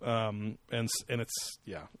stuff. And it's,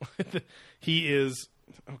 he is,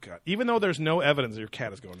 oh, God. Even though there's no evidence, your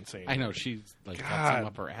cat is going insane. I know, she's, like, got God. some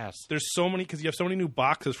up her ass. There's so many, because you have so many new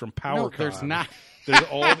boxes from PowerCon. No, there's not. There's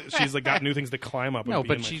all, she's, like, got new things to climb up. No, and be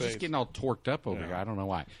but in my she's face. just getting all torqued up over here. I don't know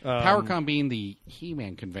why. PowerCon being the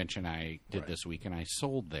He-Man convention I did this week, and I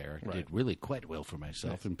sold there. Did really quite well for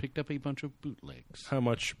myself and picked up a bunch of bootlegs. How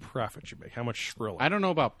much profit you make? How much Skrilla? I don't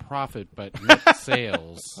know about profit, but net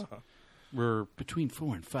sales were between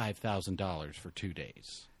 $4,000 and $5,000 for 2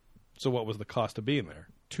 days. So what was the cost of being there?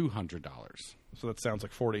 $200. So that sounds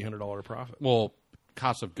like $4,800 profit. Well,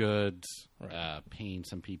 cost of goods, paying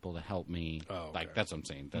some people to help me. Oh, okay. Like, that's what I'm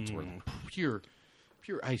saying. That's where pure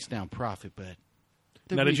ice down profit. But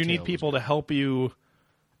now, did you need retail people to help you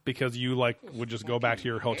because you, like, would just go back to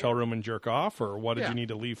your hotel room and jerk off, or what did you need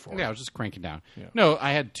to leave for? Yeah, I was just cranking down. Yeah. No,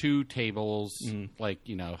 I had 2 tables, like,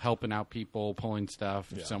 helping out people, pulling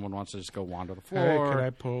stuff. If someone wants to just go wander the floor. Hey, can I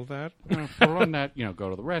pull that? Pull on that, go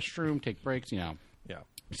to the restroom, take breaks, Yeah.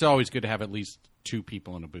 It's always good to have at least 2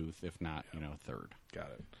 people in a booth, if not, a third. Got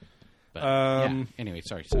it. But, anyway,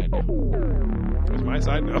 sorry, side note. It's my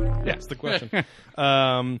side note. That's the question.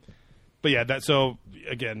 But yeah, so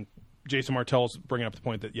again, Jason Martell's bringing up the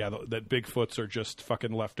point that that Bigfoots are just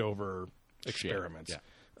fucking leftover experiments.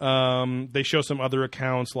 Yeah. They show some other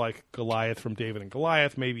accounts like Goliath from David and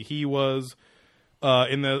Goliath. Maybe he was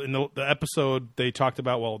in the episode they talked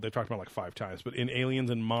about. Well, they talked about like 5 times, but in Aliens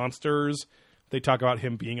and Monsters, they talk about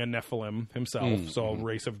him being a Nephilim himself. So a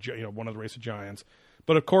race of one of the race of giants.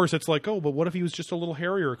 But of course, it's like, oh, but what if he was just a little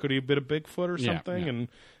hairier? Could he have been a Bigfoot or something?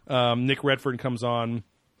 Yeah. And Nick Redfern comes on,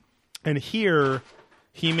 and here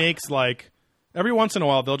he makes, like, every once in a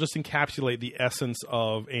while they'll just encapsulate the essence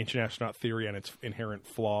of ancient astronaut theory and its inherent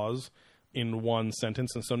flaws in one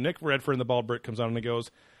sentence. And so Nick Redfern, the bald Brit, comes on and he goes,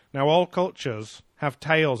 "Now all cultures have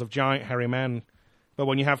tales of giant hairy men, but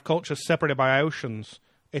when you have cultures separated by oceans,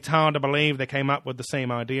 it's hard to believe they came up with the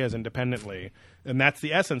same ideas independently." And that's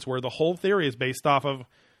the essence, where the whole theory is based off of,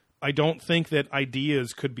 I don't think that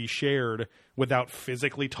ideas could be shared without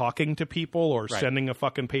physically talking to people or sending a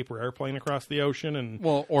fucking paper airplane across the ocean and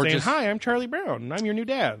or saying, just, "Hi, I'm Charlie Brown, and I'm your new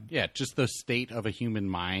dad." Yeah, just the state of a human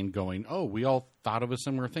mind going, oh, we all thought of a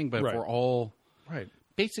similar thing, but if we're all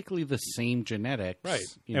basically the same genetics. Right.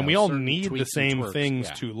 And we all need the same things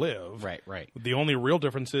to live. Right. The only real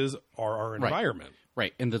differences are our environment.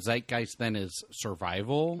 Right. And the zeitgeist then is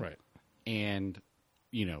survival. Right. And,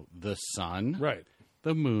 the sun. Right.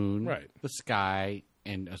 The moon. Right. The sky.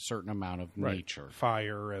 And a certain amount of nature.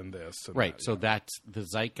 Fire and this. And right. that, So that's the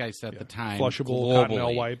zeitgeist at the time. Flushable globally.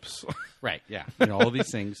 Cottonelle wipes. Right. Yeah. All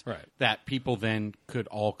these things. Right. That people then could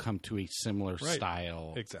all come to a similar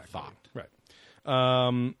style thought. Right.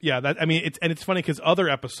 It's funny because other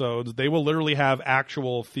episodes, they will literally have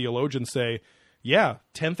actual theologians say,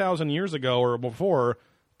 10,000 years ago or before,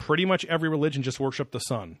 pretty much every religion just worshiped the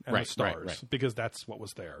sun and the stars because that's what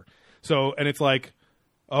was there. So, and it's like,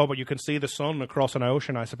 oh, but you can see the sun across an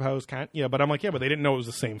ocean, I suppose, can't you? But I'm like, but they didn't know it was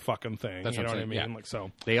the same fucking thing. That's you know what I mean? Yeah. Like,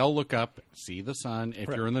 so they all look up, see the sun. If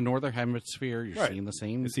you're in the northern hemisphere, you're seeing the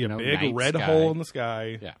same. You see a big night red sky. hole in the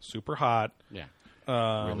sky. Yeah. Super hot. Yeah.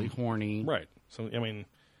 Really horny. Right. So,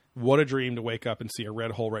 what a dream to wake up and see a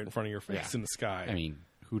red hole right in front of your face in the sky.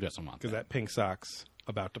 Who doesn't want that? Because that pink socks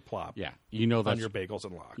about to plop. Yeah, you know that's on your bagels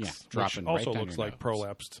and lox. Yeah, which dropping also right down looks your like nose.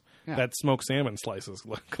 prolapsed. Yeah. That smoked salmon slices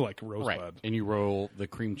look like rosebud. right. And you roll the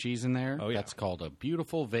cream cheese in there. Oh, yeah. That's called a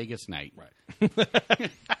beautiful Vegas night. Right.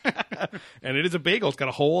 And it is a bagel. It's got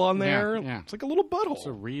a hole on there. Yeah. It's like a little butthole. It's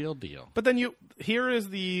a real deal. But then here is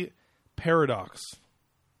the paradox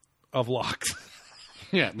of lox.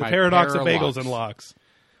 Yeah, The paradox of bagels and lox.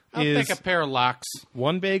 I'll is take a pair of lox.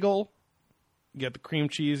 one bagel, you got the cream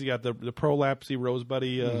cheese, you got the prolapsy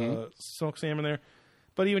rosebuddy smoked salmon there.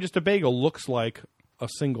 But even just a bagel looks like a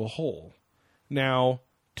single whole. Now,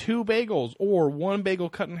 two bagels or one bagel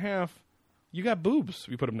cut in half, you got boobs.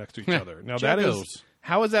 You put them next to each other. Now that Juggos. is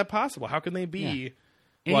how is that possible? How can they be?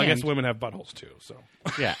 Well, I guess And- women have buttholes too. So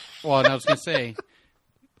Yeah. Well, and I was going to say,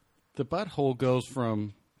 the butthole goes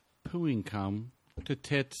from pooing cum to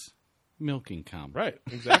tits milking cum. right,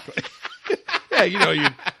 exactly.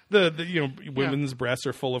 Yeah, women's breasts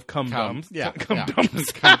are full of cum dumps. Yeah. cum yeah.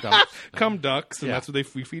 dumps, Cum dumps. cum ducks, and Yeah. that's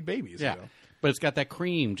what we feed babies. Yeah. You know? But it's got that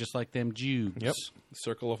cream, just like them jugs. Yep.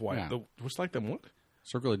 Circle of white. Yeah. What's like them what?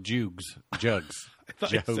 Circle of jugs. Jugs.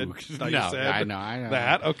 Thought you said- Jugs. thought you No, said I know.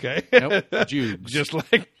 That okay. Nope. Jugs. Just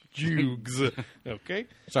like jugs. Okay.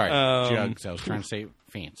 Sorry, jugs. I was trying to say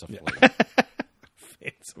fancifully.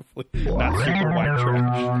 Fancifully, not super white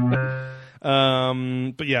trash.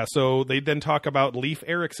 But yeah, so they then talk about Leif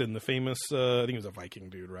Erikson, the famous, I think he was a Viking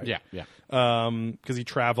dude, right? Yeah, yeah. Because he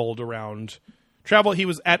traveled around. He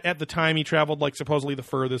was at the time he traveled like supposedly the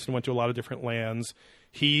furthest and went to a lot of different lands.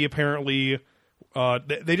 He apparently,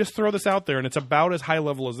 they just throw this out there, and it's about as high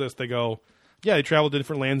level as this. They go, yeah, he traveled to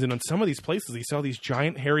different lands, and on some of these places he saw these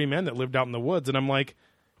giant hairy men that lived out in the woods, and I'm like,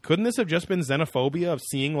 couldn't this have just been xenophobia of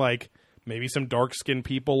seeing like maybe some dark skinned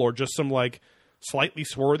people or just some like slightly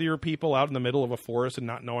swarthier people out in the middle of a forest and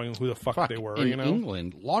not knowing who the fuck they were, in you know?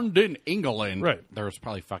 England, London, England, Right. there was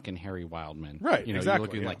probably fucking hairy wild men, Right, You know, exactly, you're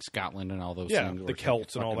looking yeah. like Scotland and all those Yeah, things. the where it's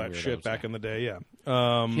Celts and all fucking that shit weirdos, back yeah. in the day,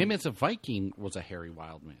 yeah. Him as a Viking was a hairy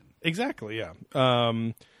wild man. Exactly, yeah.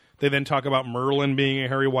 They then talk about Merlin being a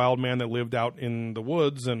hairy wild man that lived out in the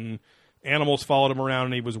woods, and animals followed him around,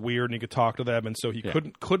 and he was weird, and he could talk to them, and so he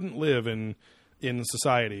couldn't live in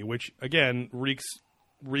society, which again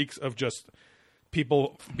reeks of just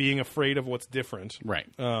people being afraid of what's different, Right.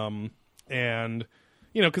 and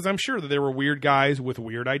because I'm sure that there were weird guys with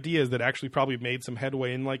weird ideas that actually probably made some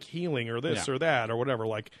headway in like healing or this Yeah. or that or whatever.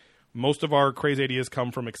 Like most of our crazy ideas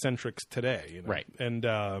come from eccentrics today, Right. And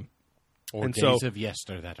Or and days so- of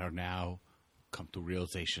yester that are now come to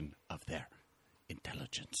realization of their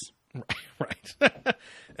intelligence. right,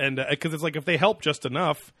 and because it's like if they help just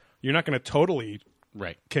enough, you're not going to totally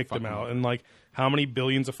Right. kick Fuck them out. And like, how many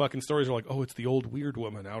billions of fucking stories are like, oh, it's the old weird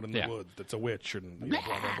woman out in the Yeah. woods that's a witch and blah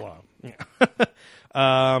blah blah.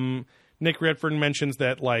 Yeah. Nick Redfern mentions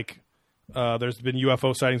that like there's been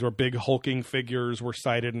UFO sightings where big hulking figures were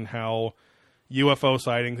sighted, and how UFO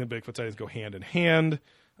sightings and Bigfoot sightings go hand in hand.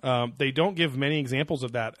 They don't give many examples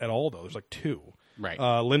of that at all, though. There's like two. Right.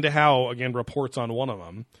 Linda Howe again reports on one of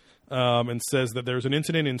them and says that there's an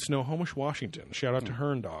incident in Snohomish, Washington. Shout out to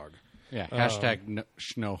Hern Dog. Yeah. Hashtag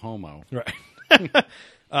no homo. Right.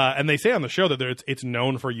 And they say on the show that it's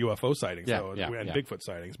known for UFO sightings Yeah, though, yeah, and yeah. Bigfoot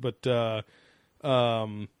sightings. But a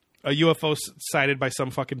UFO sighted by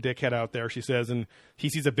some fucking dickhead out there, she says, and he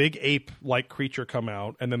sees a big ape-like creature come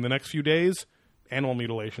out, and then the next few days, animal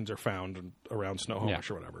mutilations are found around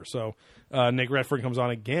Snohomish or whatever. So Nick Redfern comes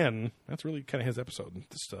on again. That's really kind of his episode,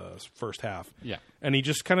 this first half. Yeah. And he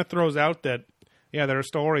just kind of throws out that, yeah, there are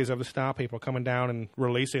stories of the Star people coming down and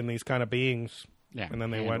releasing these kind of beings. Yeah, And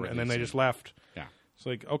then they and went, and then they releasing. just left. Yeah. It's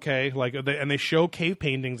like, okay, like, and they show cave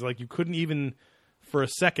paintings, like you couldn't even for a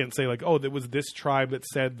second say like, oh, there was this tribe that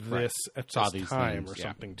said this at Saw this these time things, or yeah.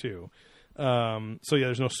 something too. So yeah,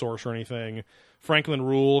 there's no source or anything. Franklin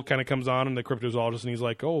Rule kind of comes on, and the cryptozoologist, and he's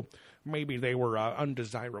like, oh, maybe they were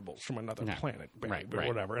undesirables from another Yeah. planet, Right, or right.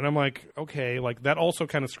 whatever. And I'm like, okay, like that also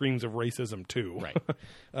kind of screams of racism too.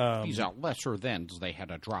 Right. These are lesser thans. They had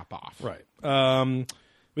a drop off. Right.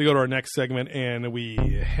 We go to our next segment, and we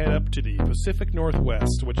head up to the Pacific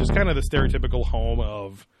Northwest, which is kind of the stereotypical home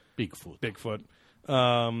of Bigfoot.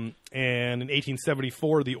 And in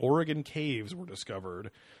 1874, the Oregon caves were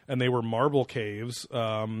discovered, and they were marble caves,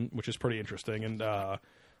 which is pretty interesting. And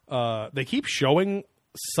they keep showing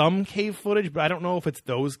some cave footage, but I don't know if it's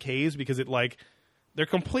those caves because they're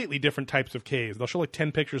completely different types of caves. They'll show like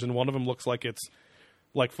 10 pictures, and one of them looks like it's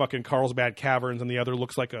like fucking Carlsbad Caverns, and the other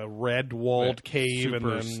looks like a red walled cave, Super and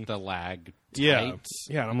then stalactites.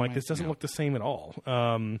 yeah, and I'm like, this doesn't look the same at all.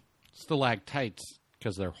 Stalactites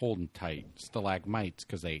because they're holding tight. Stalagmites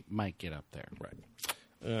because they might get up there. Right.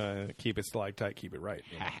 Keep it stalactite, keep it right.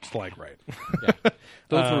 Stalag right. Yeah.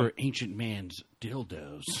 Those were ancient man's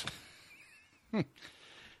dildos.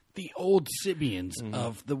 The old Sibians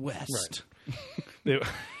of the West. Right.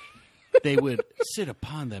 They would sit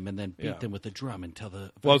upon them and then beat them with a drum until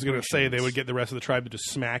the. Well, I was going to say they would get the rest of the tribe to just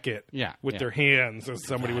smack it with their hands as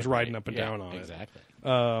somebody was riding up and down on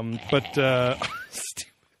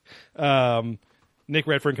it. Nick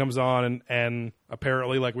Redfern comes on and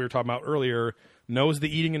apparently, like we were talking about earlier, knows the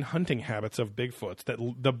eating and hunting habits of Bigfoots,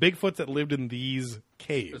 the Bigfoots that lived in these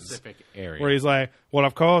caves. Specific area. Where he's like, well,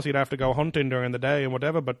 of course, you'd have to go hunting during the day and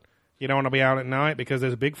whatever, but you don't want to be out at night because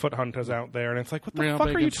there's Bigfoot hunters out there. And it's like, what the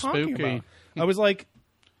fuck are you talking about? I was like,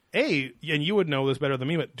 hey, and you would know this better than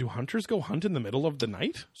me, but do hunters go hunt in the middle of the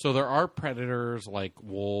night? So there are predators like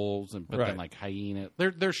wolves, but then like hyenas.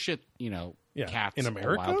 There's shit, cats. In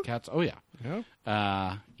America? Wild cats. Oh, yeah.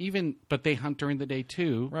 But they hunt during the day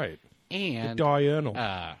too. Right. And the diurnal.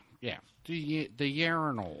 The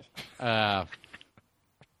urinal. They're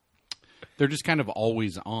just kind of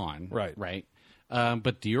always on. Right.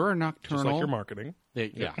 But deer are nocturnal. Just like your marketing.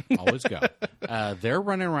 Always go. They're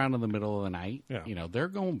running around in the middle of the night. Yeah. They're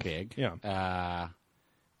going big. Yeah.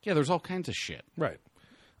 There's all kinds of shit. Right.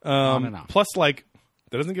 On and on. Plus, that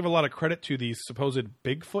doesn't give a lot of credit to these supposed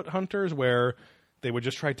Bigfoot hunters where they would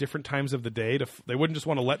just try different times of the day. They wouldn't just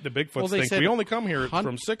want to let the Bigfoots think, we only come here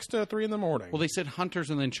from 6 to 3 in the morning. Well, they said hunters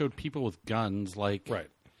and then showed people with guns. Right.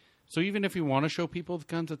 So even if you want to show people with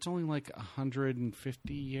guns, it's only like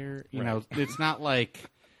 150 years. It's not like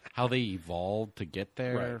how they evolved to get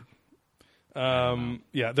there. Right.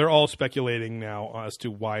 They're all speculating now as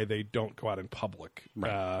to why they don't go out in public.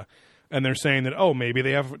 Right. And they're saying that, maybe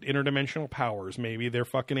they have interdimensional powers. Maybe they're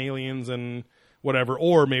fucking aliens and whatever.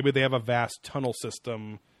 Or maybe they have a vast tunnel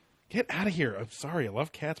system. Get out of here. I'm sorry. I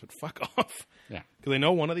love cats, but fuck off. Yeah. Because I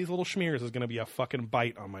know one of these little schmears is going to be a fucking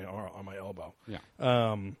bite on my elbow. Yeah.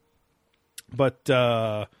 But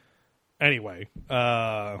anyway,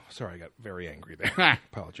 sorry, I got very angry there.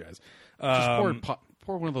 Apologize. Just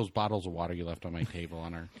pour one of those bottles of water you left on my table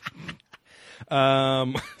on her.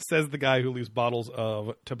 Says the guy who leaves bottles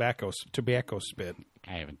of tobacco spit.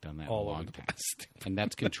 I haven't done that all in a long over the time. past. And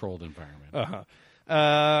that's controlled environment.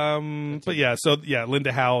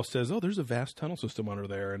 Linda Howe says, there's a vast tunnel system under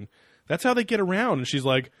there, and that's how they get around. And she's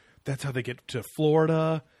like, that's how they get to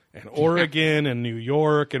Florida and Oregon and New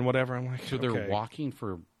York and whatever. I'm like, so they're walking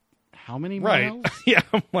for how many miles? Right. Yeah,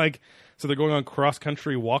 I'm like, so they're going on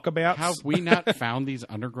cross-country walkabouts? Have we not found these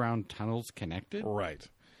underground tunnels connected? Right.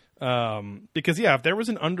 Because, if there was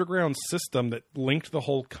an underground system that linked the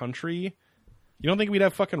whole country, you don't think we'd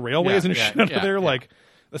have fucking railways and shit under there? Like,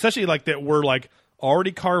 especially like that were like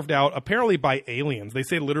already carved out, apparently by aliens. They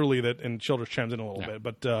say literally that, and Childress chimes in a little bit,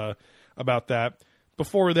 but about that.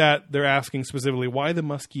 Before that, they're asking specifically why the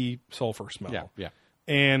musky sulfur smell. Yeah.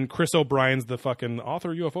 And Chris O'Brien's the fucking author,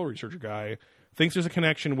 UFO researcher guy, thinks there's a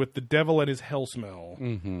connection with the devil and his hell smell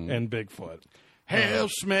and Bigfoot. Hell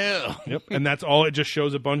smell. Yep. And that's all. It just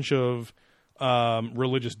shows a bunch of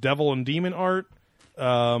religious devil and demon art.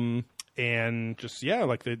 And just,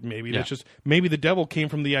 maybe the devil came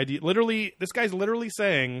from the idea. Literally, this guy's literally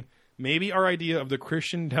saying maybe our idea of the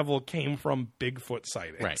Christian devil came from Bigfoot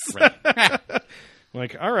sightings. Right.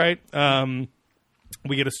 Like, all right.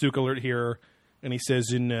 We get a Stook alert here, and he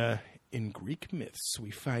says, in Greek myths,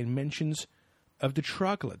 we find mentions of the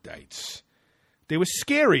troglodytes. They were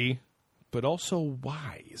scary, but also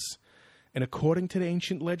wise. And according to the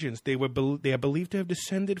ancient legends, they are believed to have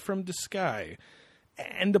descended from the sky.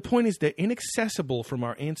 And the point is they're inaccessible from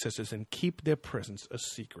our ancestors and keep their presence a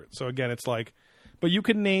secret. So again, it's like, but you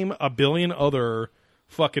could name a billion other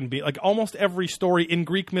fucking like almost every story in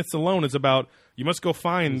Greek myths alone is about you must go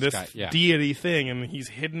find this deity thing and he's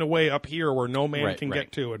hidden away up here where no man can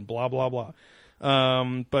get to and blah blah blah.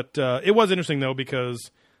 But it was interesting though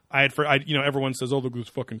because everyone says, look at this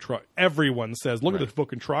fucking everyone says, look at this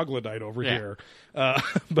fucking troglodyte over here.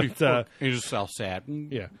 But you just all sad.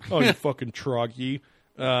 Yeah. Oh, you fucking troggy.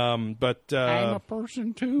 But I'm a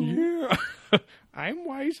person too. Yeah. I'm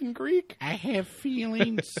wise in Greek. I have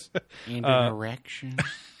feelings and an erection.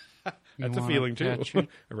 That's a feeling too.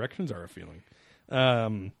 Erections are a feeling.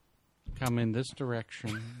 Come in this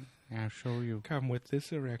direction. I'll show you. Come with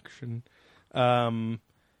this erection.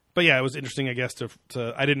 But yeah, it was interesting, I guess, to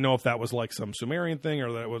I didn't know if that was like some Sumerian thing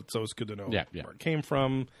or that was, so it's good to know where it came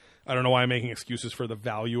from. I don't know why I'm making excuses for the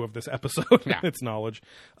value of this episode. It's knowledge.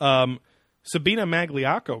 Sabina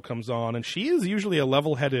Magliacco comes on, and she is usually a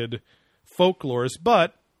level-headed folklorist,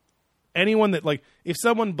 but anyone that, like, if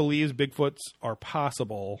someone believes Bigfoots are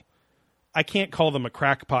possible, I can't call them a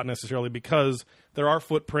crackpot necessarily because there are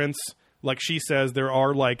footprints. Like she says, there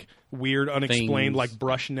are like weird, unexplained Things. like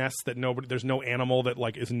brush nests that there's no animal that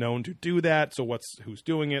like is known to do that. So who's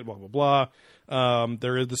doing it? Blah blah blah.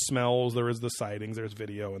 There is the smells, there is the sightings, there's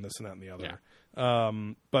video, and this and that and the other. Yeah.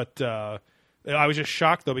 But I was just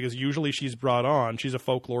shocked though because usually she's brought on. She's a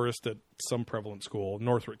folklorist at some prevalent school,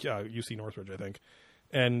 Northridge, UC Northridge, I think,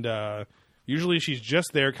 and usually she's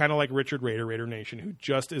just there, kind of like Richard Raider Nation, who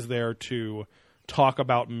just is there to talk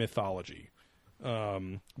about mythology.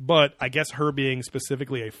 But I guess her being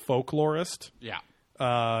specifically a folklorist,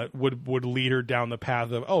 would lead her down the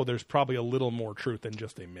path of there's probably a little more truth than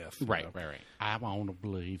just a myth. Right. I want to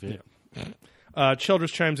believe it. Yeah.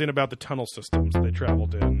 Childress chimes in about the tunnel systems they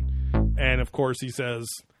traveled in, and of course he says,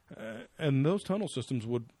 and those tunnel systems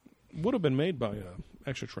would have been made by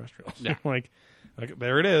extraterrestrials. Yeah. like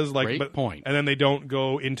there it is. Like, Great point. And then they don't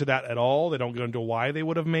go into that at all. They don't go into why they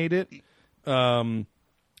would have made it.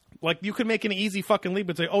 Like, you could make an easy fucking leap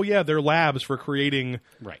and say, oh, yeah, they're labs for creating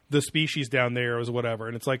the species down there or whatever.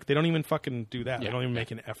 And it's like, they don't even fucking do that. They don't even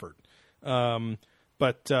make an effort.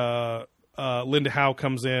 But Linda Howe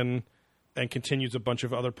comes in and continues with a bunch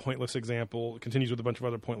of other pointless examples.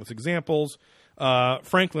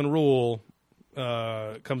 Franklin Rule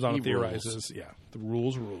comes on and theorizes. Yeah, the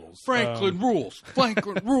rules. Franklin rules.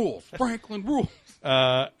 Franklin rules. Franklin rules.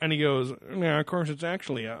 And he goes, now, of course, it's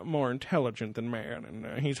actually more intelligent than man,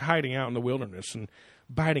 and he's hiding out in the wilderness and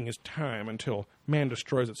biding his time until man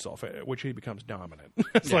destroys itself, at which he becomes dominant.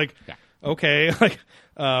 It's okay. Like,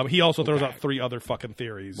 he also throws out 3 other fucking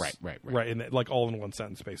theories. Right, in like all in one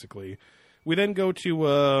sentence, basically. We then go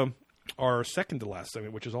to our second to last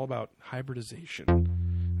segment, which is all about hybridization.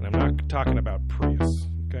 And I'm not talking about Prius,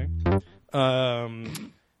 okay?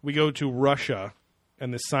 We go to Russia,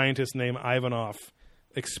 and this scientist named Ivanov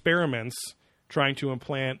experiments trying to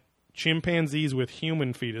implant chimpanzees with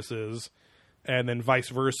human fetuses, and then vice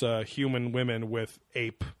versa, human women with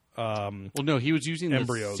ape well, no, he was using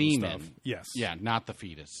embryos the semen. and stuff. Yes. Yeah, not the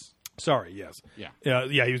fetus. Sorry, yes. Yeah.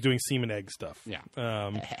 Yeah, he was doing semen egg stuff. Yeah.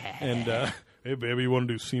 And, hey, baby, you want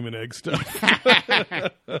to do semen egg stuff?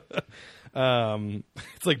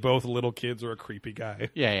 It's like both little kids or a creepy guy.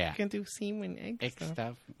 Yeah. Can do semen egg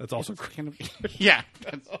stuff. That's also kind of yeah.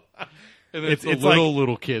 It's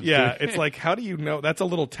little kids. Yeah, it's like, how do you know? That's a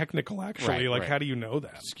little technical, actually. Right. How do you know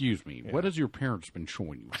that? Excuse me. What has your parents been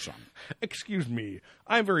showing you, son? Excuse me.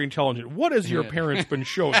 I'm very intelligent. What has your parents been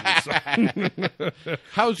showing you, son?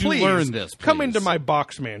 How'd you learn this? Please? Come into my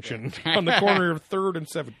box mansion on the corner of 3rd and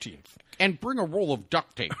 17th. And bring a roll of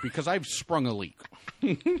duct tape because I've sprung a leak.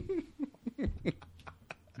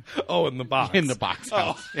 Oh, in the box. In the box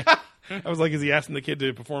house. Oh. I was like, is he asking the kid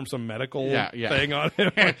to perform some medical thing on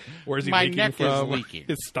him? Like, where's he leaking neck from? Is leaking.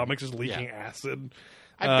 His stomach's just leaking acid.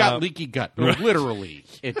 I've got leaky gut. No, literally,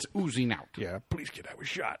 it's oozing out. Yeah, please get I was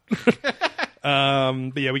shot.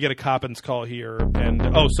 But yeah, we get a Coppins call here, and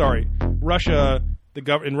Russia.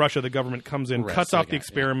 In Russia, the government comes in, cuts off the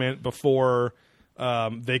experiment before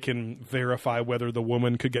they can verify whether the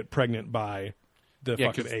woman could get pregnant by the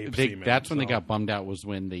fucking ape semen. That's when they got bummed out, was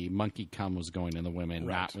when the monkey cum was going in the women,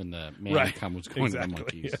 not when the man cum was going in the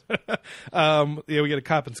monkeys. We get a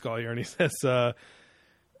Coppins call here, and he says,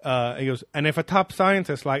 he goes, and if a top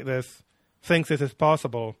scientist like this thinks this is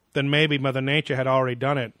possible, then maybe Mother Nature had already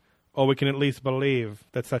done it, or we can at least believe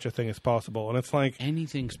that such a thing is possible. And it's like,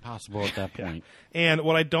 anything's possible at that point. And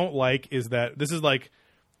what I don't like is that this is like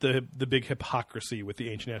the big hypocrisy with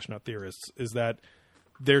the ancient astronaut theorists, is that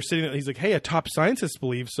they're sitting there, he's like, hey, a top scientist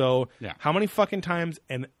believes so. Yeah. How many fucking times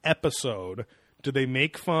an episode do they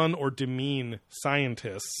make fun or demean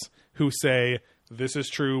scientists who say, this is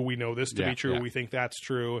true, we know this to be true, we think that's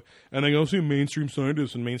true, and they go, see, mainstream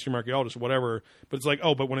scientists and mainstream archaeologists, whatever, but it's like,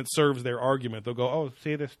 but when it serves their argument, they'll go,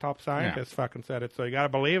 see, this top scientist fucking said it, so you gotta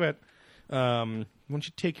believe it. Why don't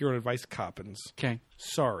you take your own advice, Coppins? Okay.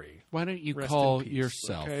 Sorry. Why don't you Rest call in peace,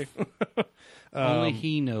 yourself? Okay? Only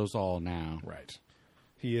he knows all now. Right.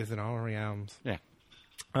 He is in all realms. Yeah.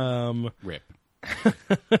 Rip.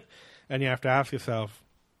 And you have to ask yourself,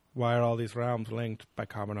 why are all these realms linked by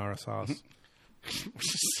carbonara sauce?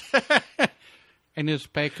 And his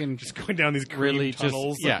bacon just going down these really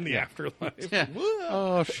tunnels in the afterlife. Yeah.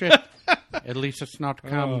 Oh, shit. At least it's not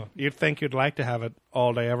cum. You'd think you'd like to have it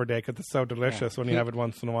all day, every day, because it's so delicious when you have it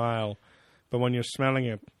once in a while. But when you're smelling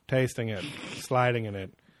it, tasting it, sliding in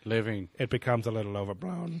it, living, it becomes a little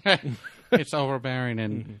overblown. It's overbearing,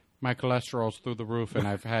 and my cholesterol's through the roof, and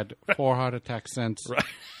I've had 4 heart attacks since. Right.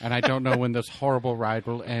 And I don't know when this horrible ride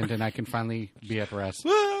will end, and I can finally be at rest.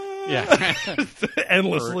 Yeah.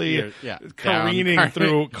 Endlessly careening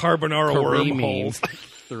through carbonara wormholes.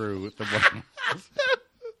 Through the wormholes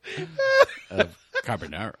of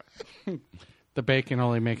Carbonara. The bacon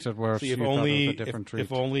only makes it worse. See, if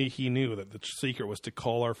only he knew that the secret was to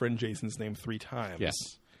call our friend Jason's name 3 times. Yes.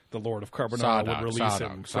 The Lord of Carbonara would release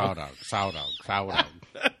him. Sourdough.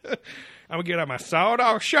 I'm going to get out my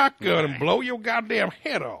sourdough shotgun and blow your goddamn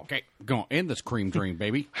head off. Okay, go on. In this cream dream,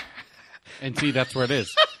 baby. And see, that's where it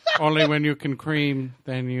is. Only when you can cream,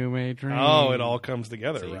 then you may dream. Oh, it all comes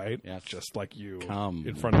together, right? Yes. Just like you Come.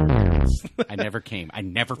 in front of your parents. I never came. I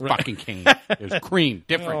never fucking came. It was cream.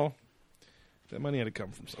 Different. No, that money had to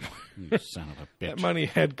come from somewhere. You son of a bitch. That money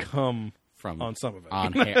had come From on some of it.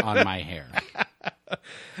 On my hair.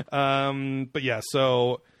 But yeah,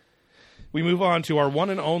 so we move on to our one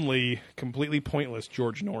and only completely pointless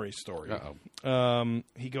George Norrie story.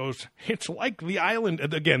 He goes, it's like the island.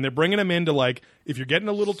 Again, they're bringing him in to, like, if you're getting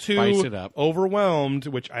a little Spice too it up. overwhelmed,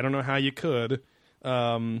 which I don't know how you could.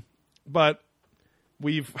 But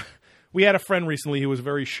we had a friend recently who was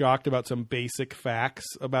very shocked about some basic facts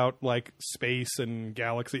about, like, space and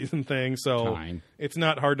galaxies and things. So it's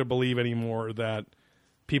not hard to believe anymore that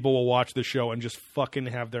people will watch the show and just fucking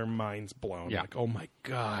have their minds blown. Yeah. Like, oh my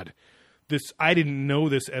God, I didn't know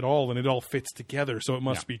this at all, and it all fits together, so it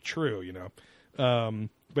must be true, you know.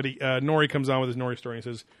 But Norrie comes on with his Norrie story and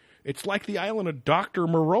says, it's like the island of Dr.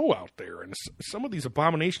 Moreau out there, and some of these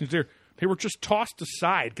abominations there, they were just tossed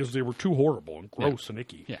aside because they were too horrible and gross and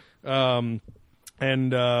icky. Yeah. And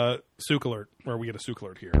Sook alert, or we get a Sook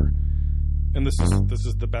alert here. And this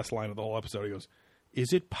is the best line of the whole episode. He goes,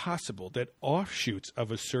 is it possible that offshoots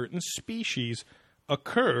of a certain species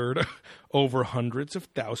occurred over hundreds of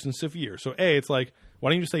thousands of years? So, it's like, why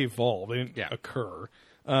don't you just say evolve? They didn't occur.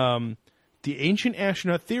 The ancient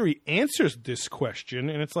astronaut theory answers this question,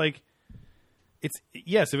 and it's like,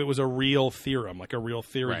 yes, if it was a real theorem, like a real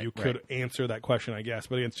theory, you could answer that question, I guess.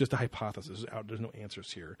 But it's just a hypothesis. There's no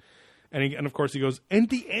answers here. And of course he goes, and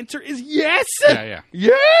the answer is yes! Yeah.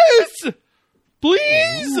 Yes!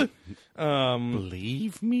 Please!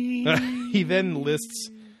 Believe me? He then lists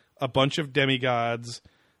a bunch of demigods,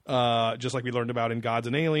 just like we learned about in Gods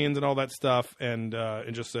and Aliens and all that stuff, and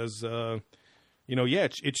it just says,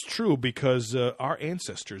 it's true because our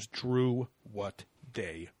ancestors drew what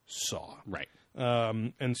they saw. Right.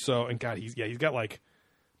 And God, he's got like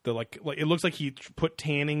it looks like he put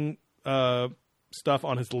tanning stuff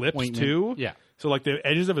on his lips too. Yeah. So like the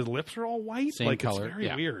edges of his lips are all white. Same color. It's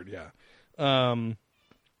very weird. Yeah.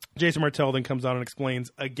 Jason Martell then comes on and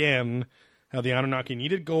explains again how the Anunnaki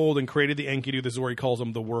needed gold and created the Enkidu. This is where he calls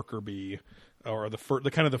them the worker bee, or the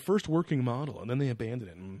kind of the first working model, and then they abandoned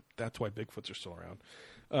it, and that's why Bigfoots are still around.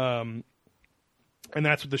 And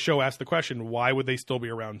that's what the show asked the question: why would they still be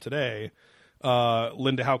around today?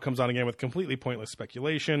 Linda Howe comes on again with completely pointless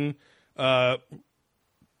speculation.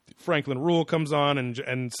 Franklin Rule comes on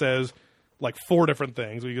and says like 4 different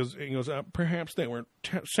things. He goes, perhaps they were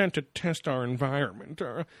sent to test our environment,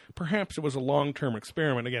 or perhaps it was a long-term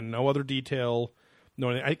experiment. Again, no other detail,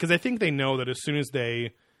 because I think they know that as soon as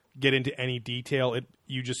they get into any detail,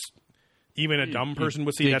 even a dumb person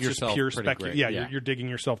would see that's just pure speculation. Yeah, you're digging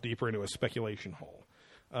yourself deeper into a speculation hole.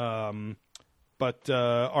 But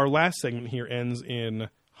our last segment here ends in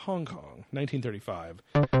Hong Kong, 1935.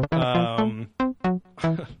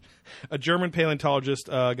 A German paleontologist,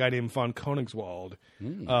 a guy named von Koenigswald,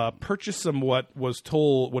 purchased what he was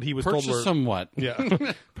told were some what?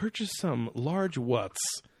 Yeah, purchased some large what's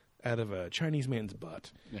out of a Chinese man's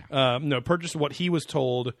butt. Yeah. Purchased what he was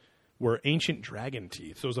told were ancient dragon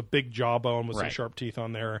teeth. So it was a big jawbone with some sharp teeth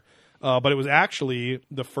on there. But it was actually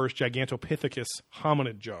the first Gigantopithecus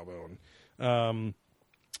hominid jawbone.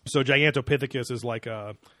 So Gigantopithecus is like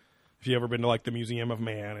if you ever been to like the Museum of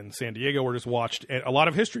Man in San Diego or just watched a lot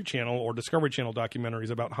of History Channel or Discovery Channel documentaries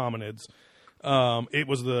about hominids, it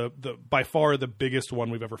was the by far the biggest one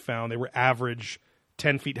we've ever found. They were average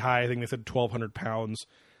 10 feet high. I think they said 1,200 pounds.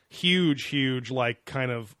 Huge, like kind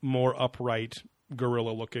of more upright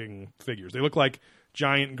gorilla-looking figures. They look like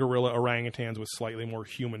giant gorilla orangutans with slightly more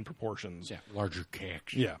human proportions. Yeah, larger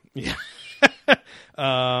cacks. Yeah.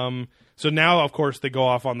 So now, of course, they go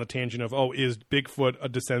off on the tangent of, is Bigfoot a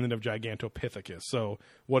descendant of Gigantopithecus? So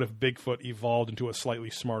what if Bigfoot evolved into a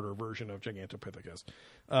slightly smarter version of Gigantopithecus?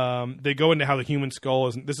 They go into how the human skull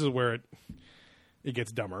is. This is where it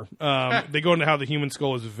gets dumber. They go into how the human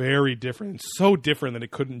skull is very different, so different that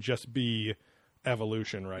it couldn't just be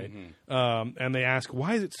evolution, right? Mm-hmm. And they ask,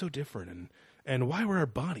 why is it so different? And why were our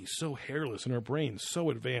bodies so hairless and our brains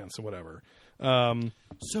so advanced and whatever?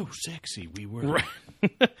 So sexy we were. Right.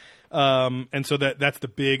 And so this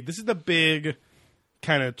is the big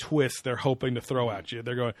kind of twist they're hoping to throw at you.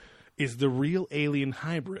 They're going, is the real alien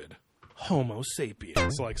hybrid Homo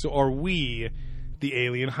sapiens? So are we the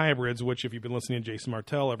alien hybrids, which if you've been listening to Jason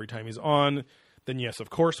Martell every time he's on, then yes, of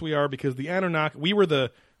course we are, because the Anunnaki, we were the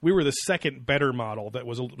second better model that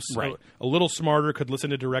was a little smarter, could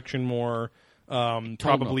listen to direction more,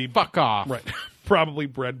 probably fuck off, right? Probably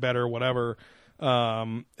bred better, whatever,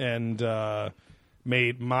 and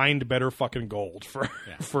mined better fucking gold for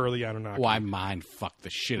the Anunnaki. Well, I mind fuck the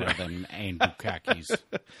shit out of them Anne Bukakis.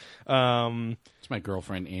 It's my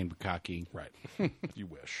girlfriend Anne Bukaki. Right. You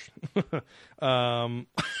wish.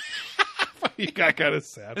 You got kind of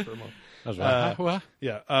sad for a moment. I was like, what?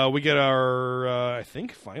 Yeah. We get our, I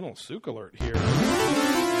think, final Sook alert here.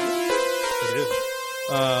 It is.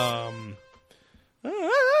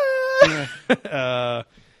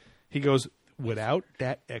 He goes, without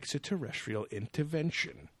that extraterrestrial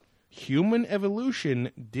intervention, human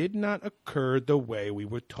evolution did not occur the way we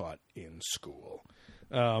were taught in school.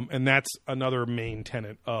 And that's another main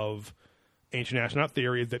tenet of ancient astronaut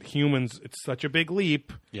theory, is that humans, it's such a big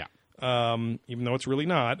leap. Yeah. Even though it's really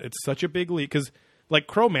not. It's such a big leap. Because, like,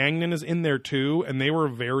 Cro-Magnon is in there, too, and they were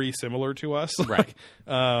very similar to us. Right.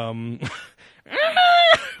 Remember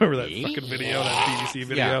that fucking video, that BBC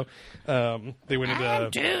video? Yeah. They went into 1,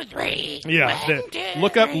 2, 3. yeah.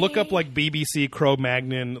 Look up like BBC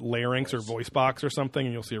Cro-Magnon larynx or voice box or something,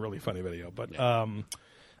 and you'll see a really funny video. But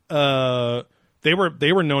they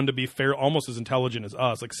were known to be almost as intelligent as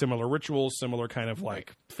us, like similar rituals, similar kind of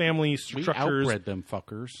like family structures. We outbred them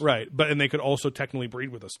fuckers, right? And they could also technically breed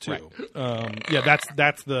with us too. Right.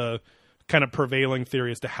 That's the kind of prevailing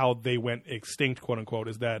theory as to how they went extinct, quote unquote,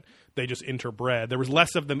 is that they just interbred. There was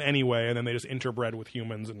less of them anyway, and then they just interbred with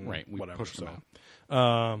humans and whatever. Pushed them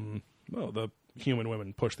out. Well, the human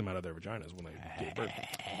women pushed them out of their vaginas when they gave birth,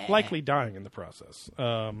 likely dying in the process.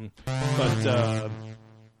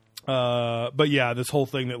 But yeah, this whole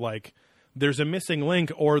thing that like there's a missing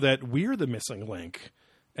link, or that we're the missing link,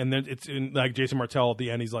 and then it's in, like Jason Martell at the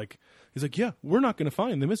end. He's like, yeah, we're not going to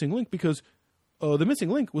find the missing link because the missing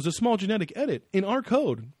link was a small genetic edit in our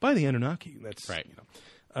code by the Anunnaki. That's right.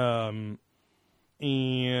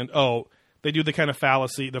 They do the kind of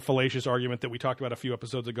fallacious argument that we talked about a few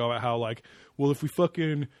episodes ago about how like, well, if we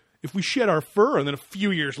shed our fur and then a few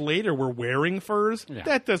years later we're wearing furs,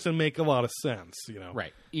 that doesn't make a lot of sense,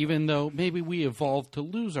 Right. Even though maybe we evolved to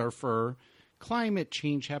lose our fur, climate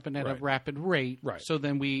change happened at a rapid rate. Right. So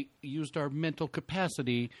then we used our mental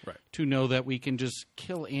capacity to know that we can just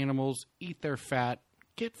kill animals, eat their fat,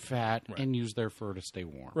 get fat, and use their fur to stay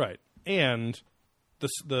warm. Right. And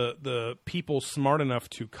the people smart enough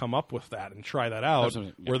to come up with that and try that out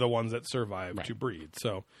were the ones that survived to breed.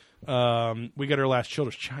 So we get our last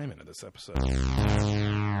Childers chime into this episode.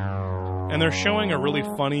 And they're showing a really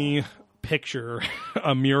funny picture,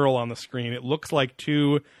 a mural on the screen. It looks like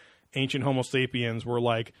two ancient Homo sapiens were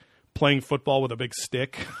like playing football with a big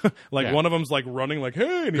stick. One of them's like running like,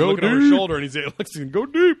 hey, and he's looking over his shoulder and he's go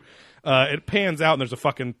deep. It pans out and there's a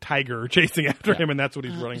fucking tiger chasing after him, and that's what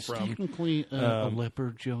he's running from. Technically a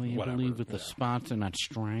leopard, Joey, I believe, with the spots and not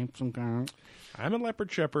stripes. I'm a leopard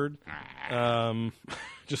shepherd.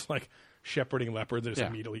 Just like shepherding leopards, they just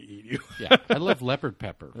immediately eat you. Yeah, I love leopard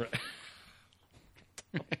pepper. Right.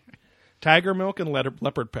 Tiger milk and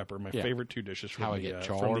leopard pepper, my favorite two dishes from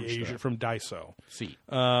from Daiso. See.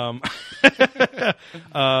 But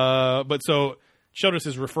so Childress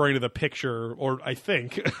is referring to the picture, or I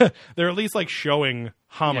think they're at least like showing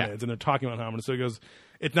hominids, and they're talking about hominids. So he goes,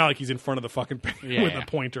 it's not like he's in front of the fucking picture with a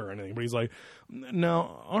pointer or anything, but he's like,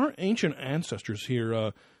 now our ancient ancestors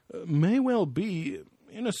here may well be,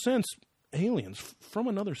 in a sense, aliens from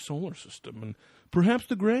another solar system, and perhaps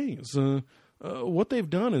the Greys. What they've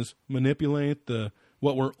done is manipulate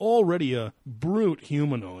what were already brute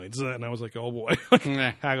humanoids. And I was like, oh boy.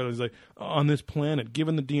 Haggard was like, on this planet,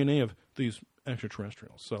 given the DNA of these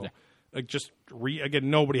extraterrestrials. So,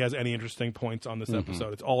 again, nobody has any interesting points on this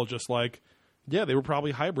episode. It's all just like, yeah, they were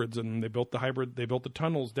probably hybrids, and they built the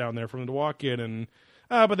tunnels down there for them to walk in, and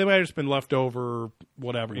but they might have just been left over,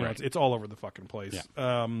 whatever. You know, it's all over the fucking place.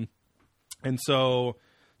 Yeah. And so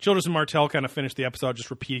Childress and Martell kind of finished the episode just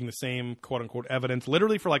repeating the same quote-unquote evidence,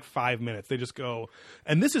 literally for like 5 minutes. They just go,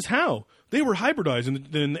 and this is how they were hybridized, and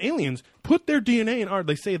then the aliens put their DNA in our...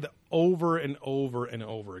 They say that over and over and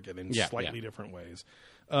over again in slightly different ways.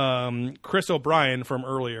 Chris O'Brien from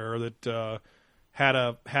earlier that had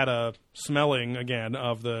a smelling, again,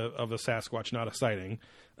 of the Sasquatch, not a sighting.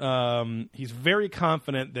 He's very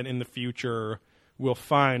confident that in the future we'll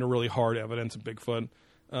find really hard evidence of Bigfoot.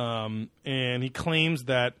 And he claims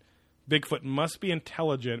that Bigfoot must be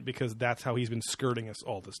intelligent because that's how he's been skirting us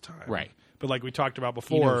all this time. Right. But like we talked about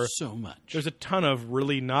before, so much. There's a ton of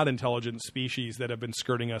really not intelligent species that have been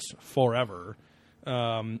skirting us forever.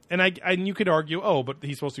 And you could argue, but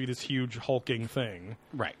he's supposed to be this huge hulking thing,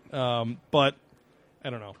 Right. but I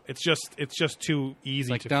don't know. It's just too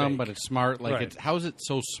easy Like to dumb, fake. but it's smart. Like, Right. how is it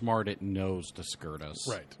so smart it knows to skirt us?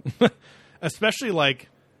 Right. Especially like,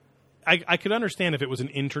 I could understand if it was an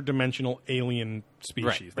interdimensional alien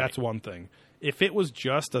species. Right, That's one thing. If it was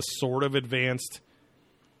just a sort of advanced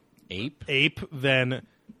Ape? then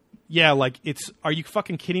yeah, like are you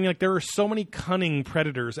fucking kidding me? Like there are so many cunning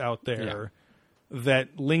predators out there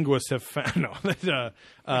that linguists have found. No, that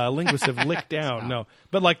linguists have licked down. No,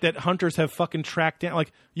 but like that hunters have fucking tracked down.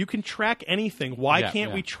 Like you can track anything. Why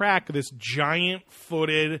can't we track this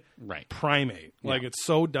giant-footed primate? Like it's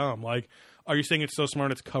so dumb. Like, are you saying it's so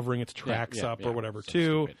smart it's covering its tracks up or whatever so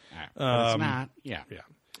too? But it's not. Yeah. Yeah.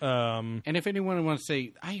 And if anyone wants to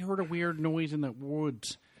say, I heard a weird noise in the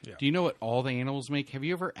woods. Yeah. Do you know what all the animals make? Have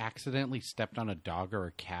you ever accidentally stepped on a dog or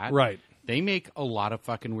a cat? Right. They make a lot of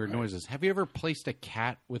fucking weird noises. Have you ever placed a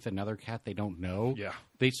cat with another cat they don't know? Yeah.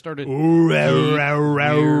 They started like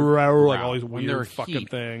all these when they're weird fucking heat.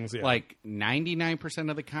 things. Yeah. Like 99%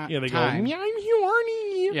 of the yeah, they time. go, meow, I'm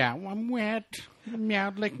horny. Yeah, I'm wet.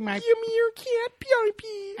 Meowed like my... Give me your cat,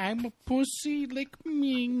 Pee. I'm a pussy like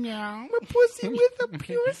me now. I'm a pussy with a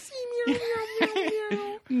pussy. Meow,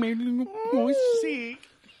 meow, meow, meow. Pussy.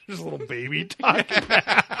 Just a little baby talking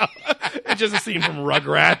now. It's just a scene from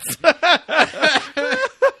Rugrats.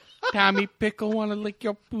 Tommy Pickle want to lick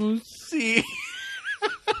your pussy.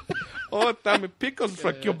 Oh, Tommy Pickles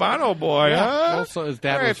for Cubano boy, huh? Also, his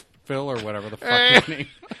dad was Phil or whatever the fuck his name.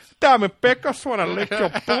 Tommy Pickles want to lick your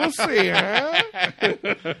pussy, huh?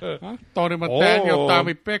 Tony Montano,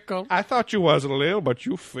 Tommy Pickle. I thought you was a little, but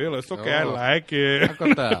you feel it. It's okay, I like it.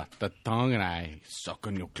 I got the tongue and I suck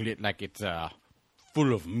on your clit like it's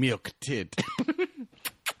full of milk tit.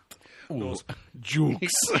 Those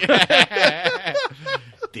jukes.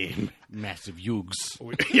 Damn massive yugs.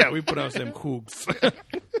 Yeah, we put out them hoogs.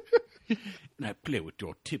 And I play with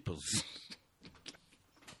your tipples.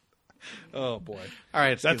 Oh boy! All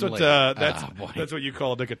right, that's what boy. that's what you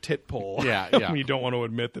call like a tit pole. Yeah. When you don't want to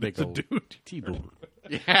admit that Big it's a old dude. T-bone.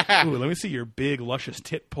 Yeah. Ooh, let me see your big luscious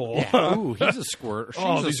tit pole. Yeah. Ooh, he's a squirter.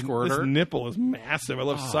 She's a squirter. This nipple is massive. I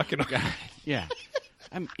love sucking on it. Yeah.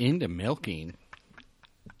 I'm into milking.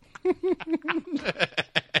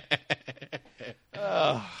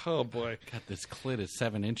 Oh boy! God, this clit is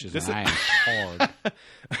 7 inches and I am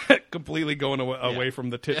hard. Completely going away from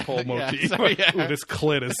the tit pole motif. sorry, Ooh, this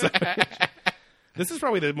clit is. This is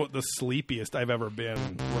probably the sleepiest I've ever been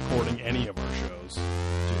recording any of our shows.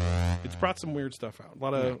 It's brought some weird stuff out.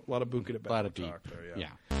 A lot of Buca de Beppo A lot of deep. talk there. Yeah.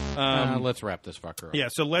 Yeah. Let's wrap this fucker up. Yeah.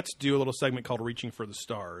 So let's do a little segment called "Reaching for the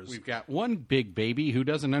Stars." We've got one big baby who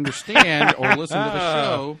doesn't understand or listen to the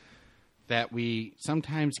show that we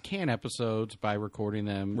sometimes can episodes by recording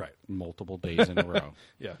them multiple days in a row.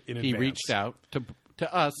 Yeah, in he advance. reached out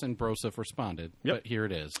to us and Broseph responded. Yep. But here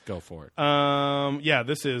it is. Go for it. Yeah,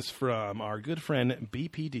 this is from our good friend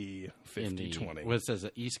BPD 5020. What it says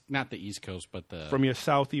not the East Coast, but the from your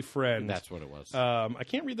Southie friend. That's what it was. I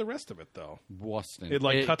can't read the rest of it though. Boston.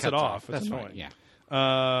 It cuts it off. That's it's fine.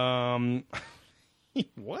 annoying. Yeah.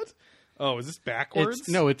 What? Oh, is this backwards?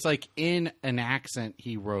 It's like in an accent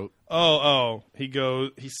he wrote. Oh.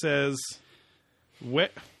 He says,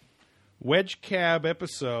 Wedge Cab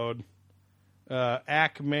episode,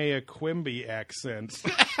 Acmea Quimby accent.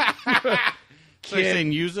 So he's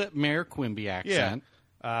saying use it, Mayor Quimby accent.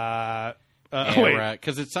 Yeah. Wait.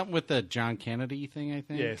 Because it's something with the John Kennedy thing, I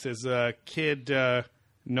think. Yeah, it says, Kid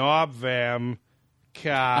Nobvam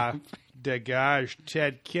Ka Degage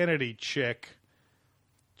Ted Kennedy chick.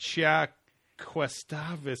 Cha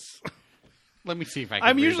Questavis. Let me see if I can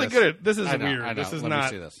I'm read usually this. good at this. Is I know, weird. I know. This is Let not. me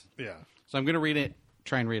see this. Yeah. So I'm going to read it.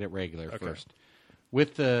 Try and read it regular first.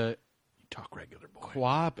 With the Talk regular, boy.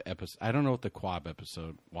 Quab episode. I don't know what the Quab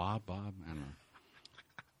episode. Bob. I don't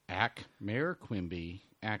know. Mayor Quimby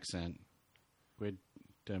accent with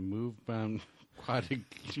the move quadig.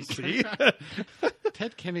 See?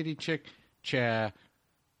 Ted Kennedy chick. Cha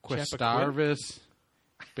Questarvis.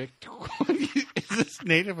 Is this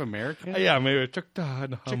Native American? Yeah, maybe it took the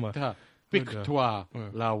Chikta, Victoire,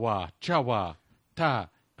 Lawa, Chawa, Ta,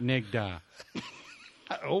 Negda.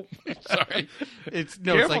 Oh, Sorry. It's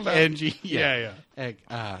Careful like now. Angie. Yeah.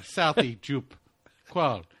 Southie, Jup,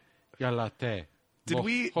 Qual, Yalate. Did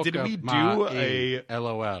we do a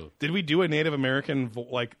LOL? Did we do a Native American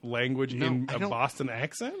language in I a don't- Boston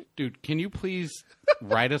accent? Dude, can you please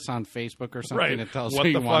write us on Facebook or something Right. and tell us What what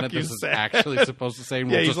you the wanted fuck you this is said. actually supposed to say?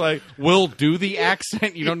 And Yeah, we'll he's like- we'll do the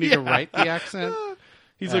accent. You don't need to write the accent.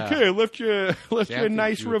 He's like, hey, left you a Southie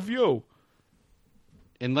nice Jupe. review.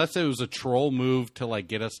 Unless it was a troll move to like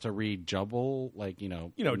get us to read jubble, like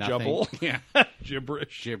nothing. jubble. Yeah,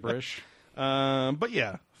 gibberish. But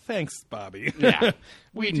yeah, thanks, Bobby. Yeah,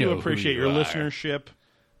 we do appreciate your listenership.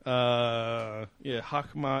 Hakma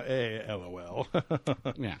LOL.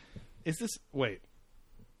 Yeah. Is this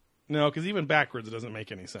No, because even backwards it doesn't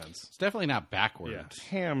make any sense. It's definitely not backwards.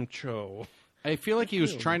 Yeah, Hamcho. I feel like he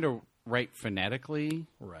was trying to write phonetically,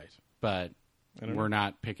 Right. but we're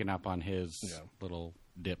not picking up on his little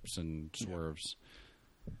dips and swerves.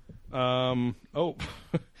 I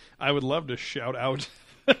would love to shout out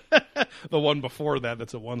the one before that.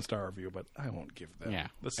 That's a 1-star review, but I won't give that. Yeah,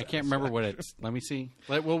 I can't remember what it's. Let me see.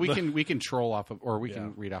 Well, we can troll off of, or we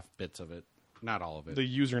can read off bits of it. Not all of it. The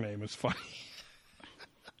username is funny.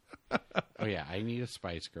 Oh yeah, I need a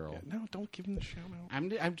Spice Girl. Yeah, no, don't give him the shout out.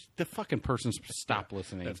 I'm the fucking person's stop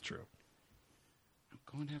listening. That's true. I'm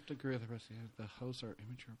going to have to agree with the rest of the hosts are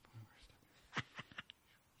immature.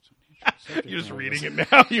 You're just reading it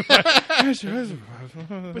now. You but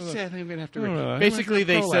sadly, I'm going to have to read. Basically,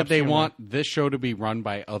 they said they want this show to be run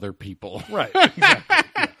by other people. Right. Exactly.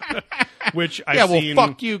 Yeah. Which I've seen. Well,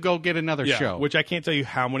 fuck you. Go get another show. Which I can't tell you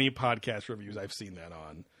how many podcast reviews I've seen that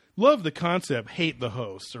on. Love the concept, hate the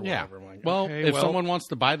hosts, or whatever. I'm like, well, if someone wants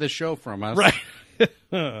to buy this show from us, right,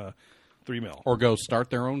 $3 million, or go start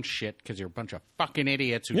their own shit because you're a bunch of fucking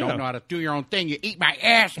idiots who don't know how to do your own thing. You eat my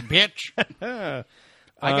ass, bitch. I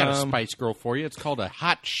got a Spice Girl for you. It's called a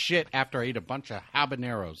hot shit after I ate a bunch of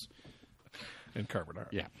habaneros and carbonara.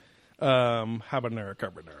 Yeah, habanero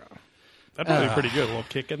carbonara. That'd probably be pretty good. A little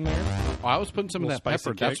kick in there. Well, I was putting some of that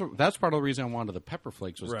pepper. That's part of the reason I wanted the pepper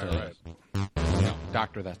flakes was to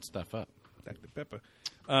doctor that stuff up. Dr. Pepper.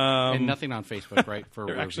 And nothing on Facebook, right? For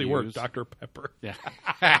there actually worked, Dr. Pepper. Yeah.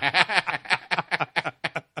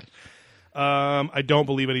 I don't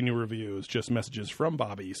believe any new reviews. Just messages from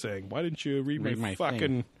Bobby saying, "Why didn't you read my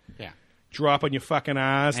fucking drop on your fucking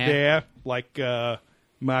eyes there like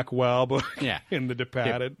Mark Wahlberg in The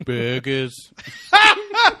Departed burgers."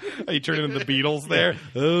 You turn into the Beatles there.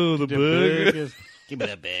 Oh, the burgers. Give me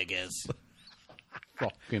the burgers.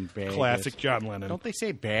 Fucking baggers. Classic John Lennon. Don't they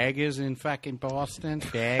say baggers in fucking Boston?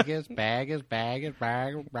 Baggers.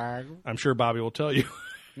 I'm sure Bobby will tell you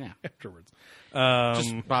afterwards.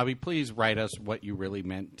 Just, Bobby, please write us what you really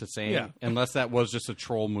meant to say. Yeah. Unless that was just a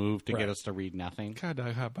troll move to get us to read nothing.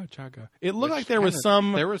 It looked like there was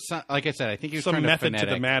some... There was some... Like I said, I think he was some trying method to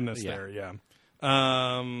the madness there,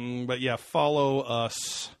 But yeah, follow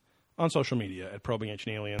us on social media at Probing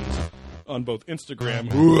Ancient Aliens on both Instagram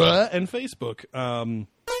and Facebook.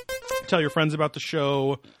 Tell your friends about the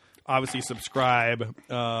show. Obviously, subscribe.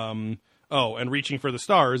 And Reaching for the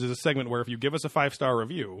Stars is a segment where if you give us a 5-star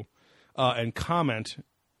review and comment,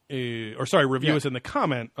 review us in the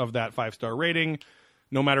comment of that 5-star rating.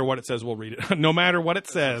 No matter what it says, we'll read it. No matter what it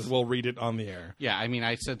says, we'll read it on the air. Yeah, I mean,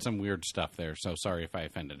 I said some weird stuff there, so sorry if I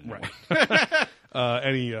offended anyone. Right.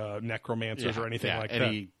 Any necromancers or anything like that.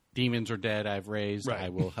 Any demons or dead I've raised, I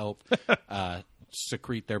will help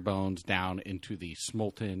secrete their bones down into the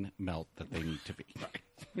smolten melt that they need to be. Right.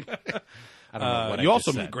 I don't know what you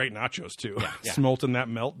also make great nachos, too. Yeah. Smolten that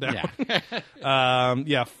melt down.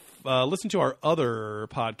 Yeah. Listen to our other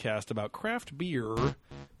podcast about craft beer,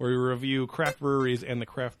 where we review craft breweries and the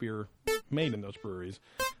craft beer made in those breweries,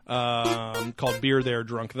 called Beer There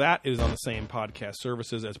Drunk That. It is on the same podcast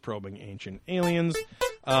services as Probing Ancient Aliens.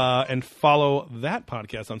 And follow that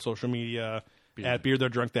podcast on social media at Beer There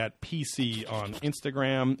Drunk That PC on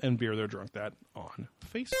Instagram and Beer There Drunk That on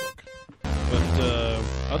Facebook. But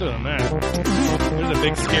other than that, there's a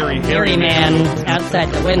big scary hairy man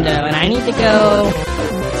outside the window, and I need to go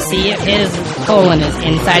see if his colon is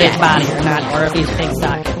inside his body or not, or if he's pig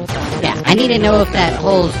sock. Yeah, I need to know if that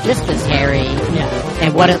hole's just as hairy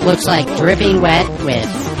and what it looks like dripping wet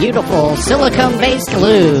with beautiful silicone-based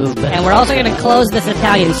lube. And we're also going to close this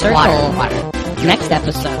Italian circle Water. next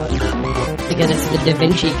episode because it's the Da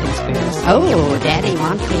Vinci conspiracy. Oh, Daddy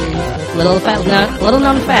Monty. Little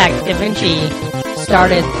known fact, Da Vinci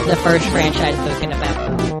started the first franchise book in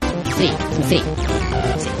November. See.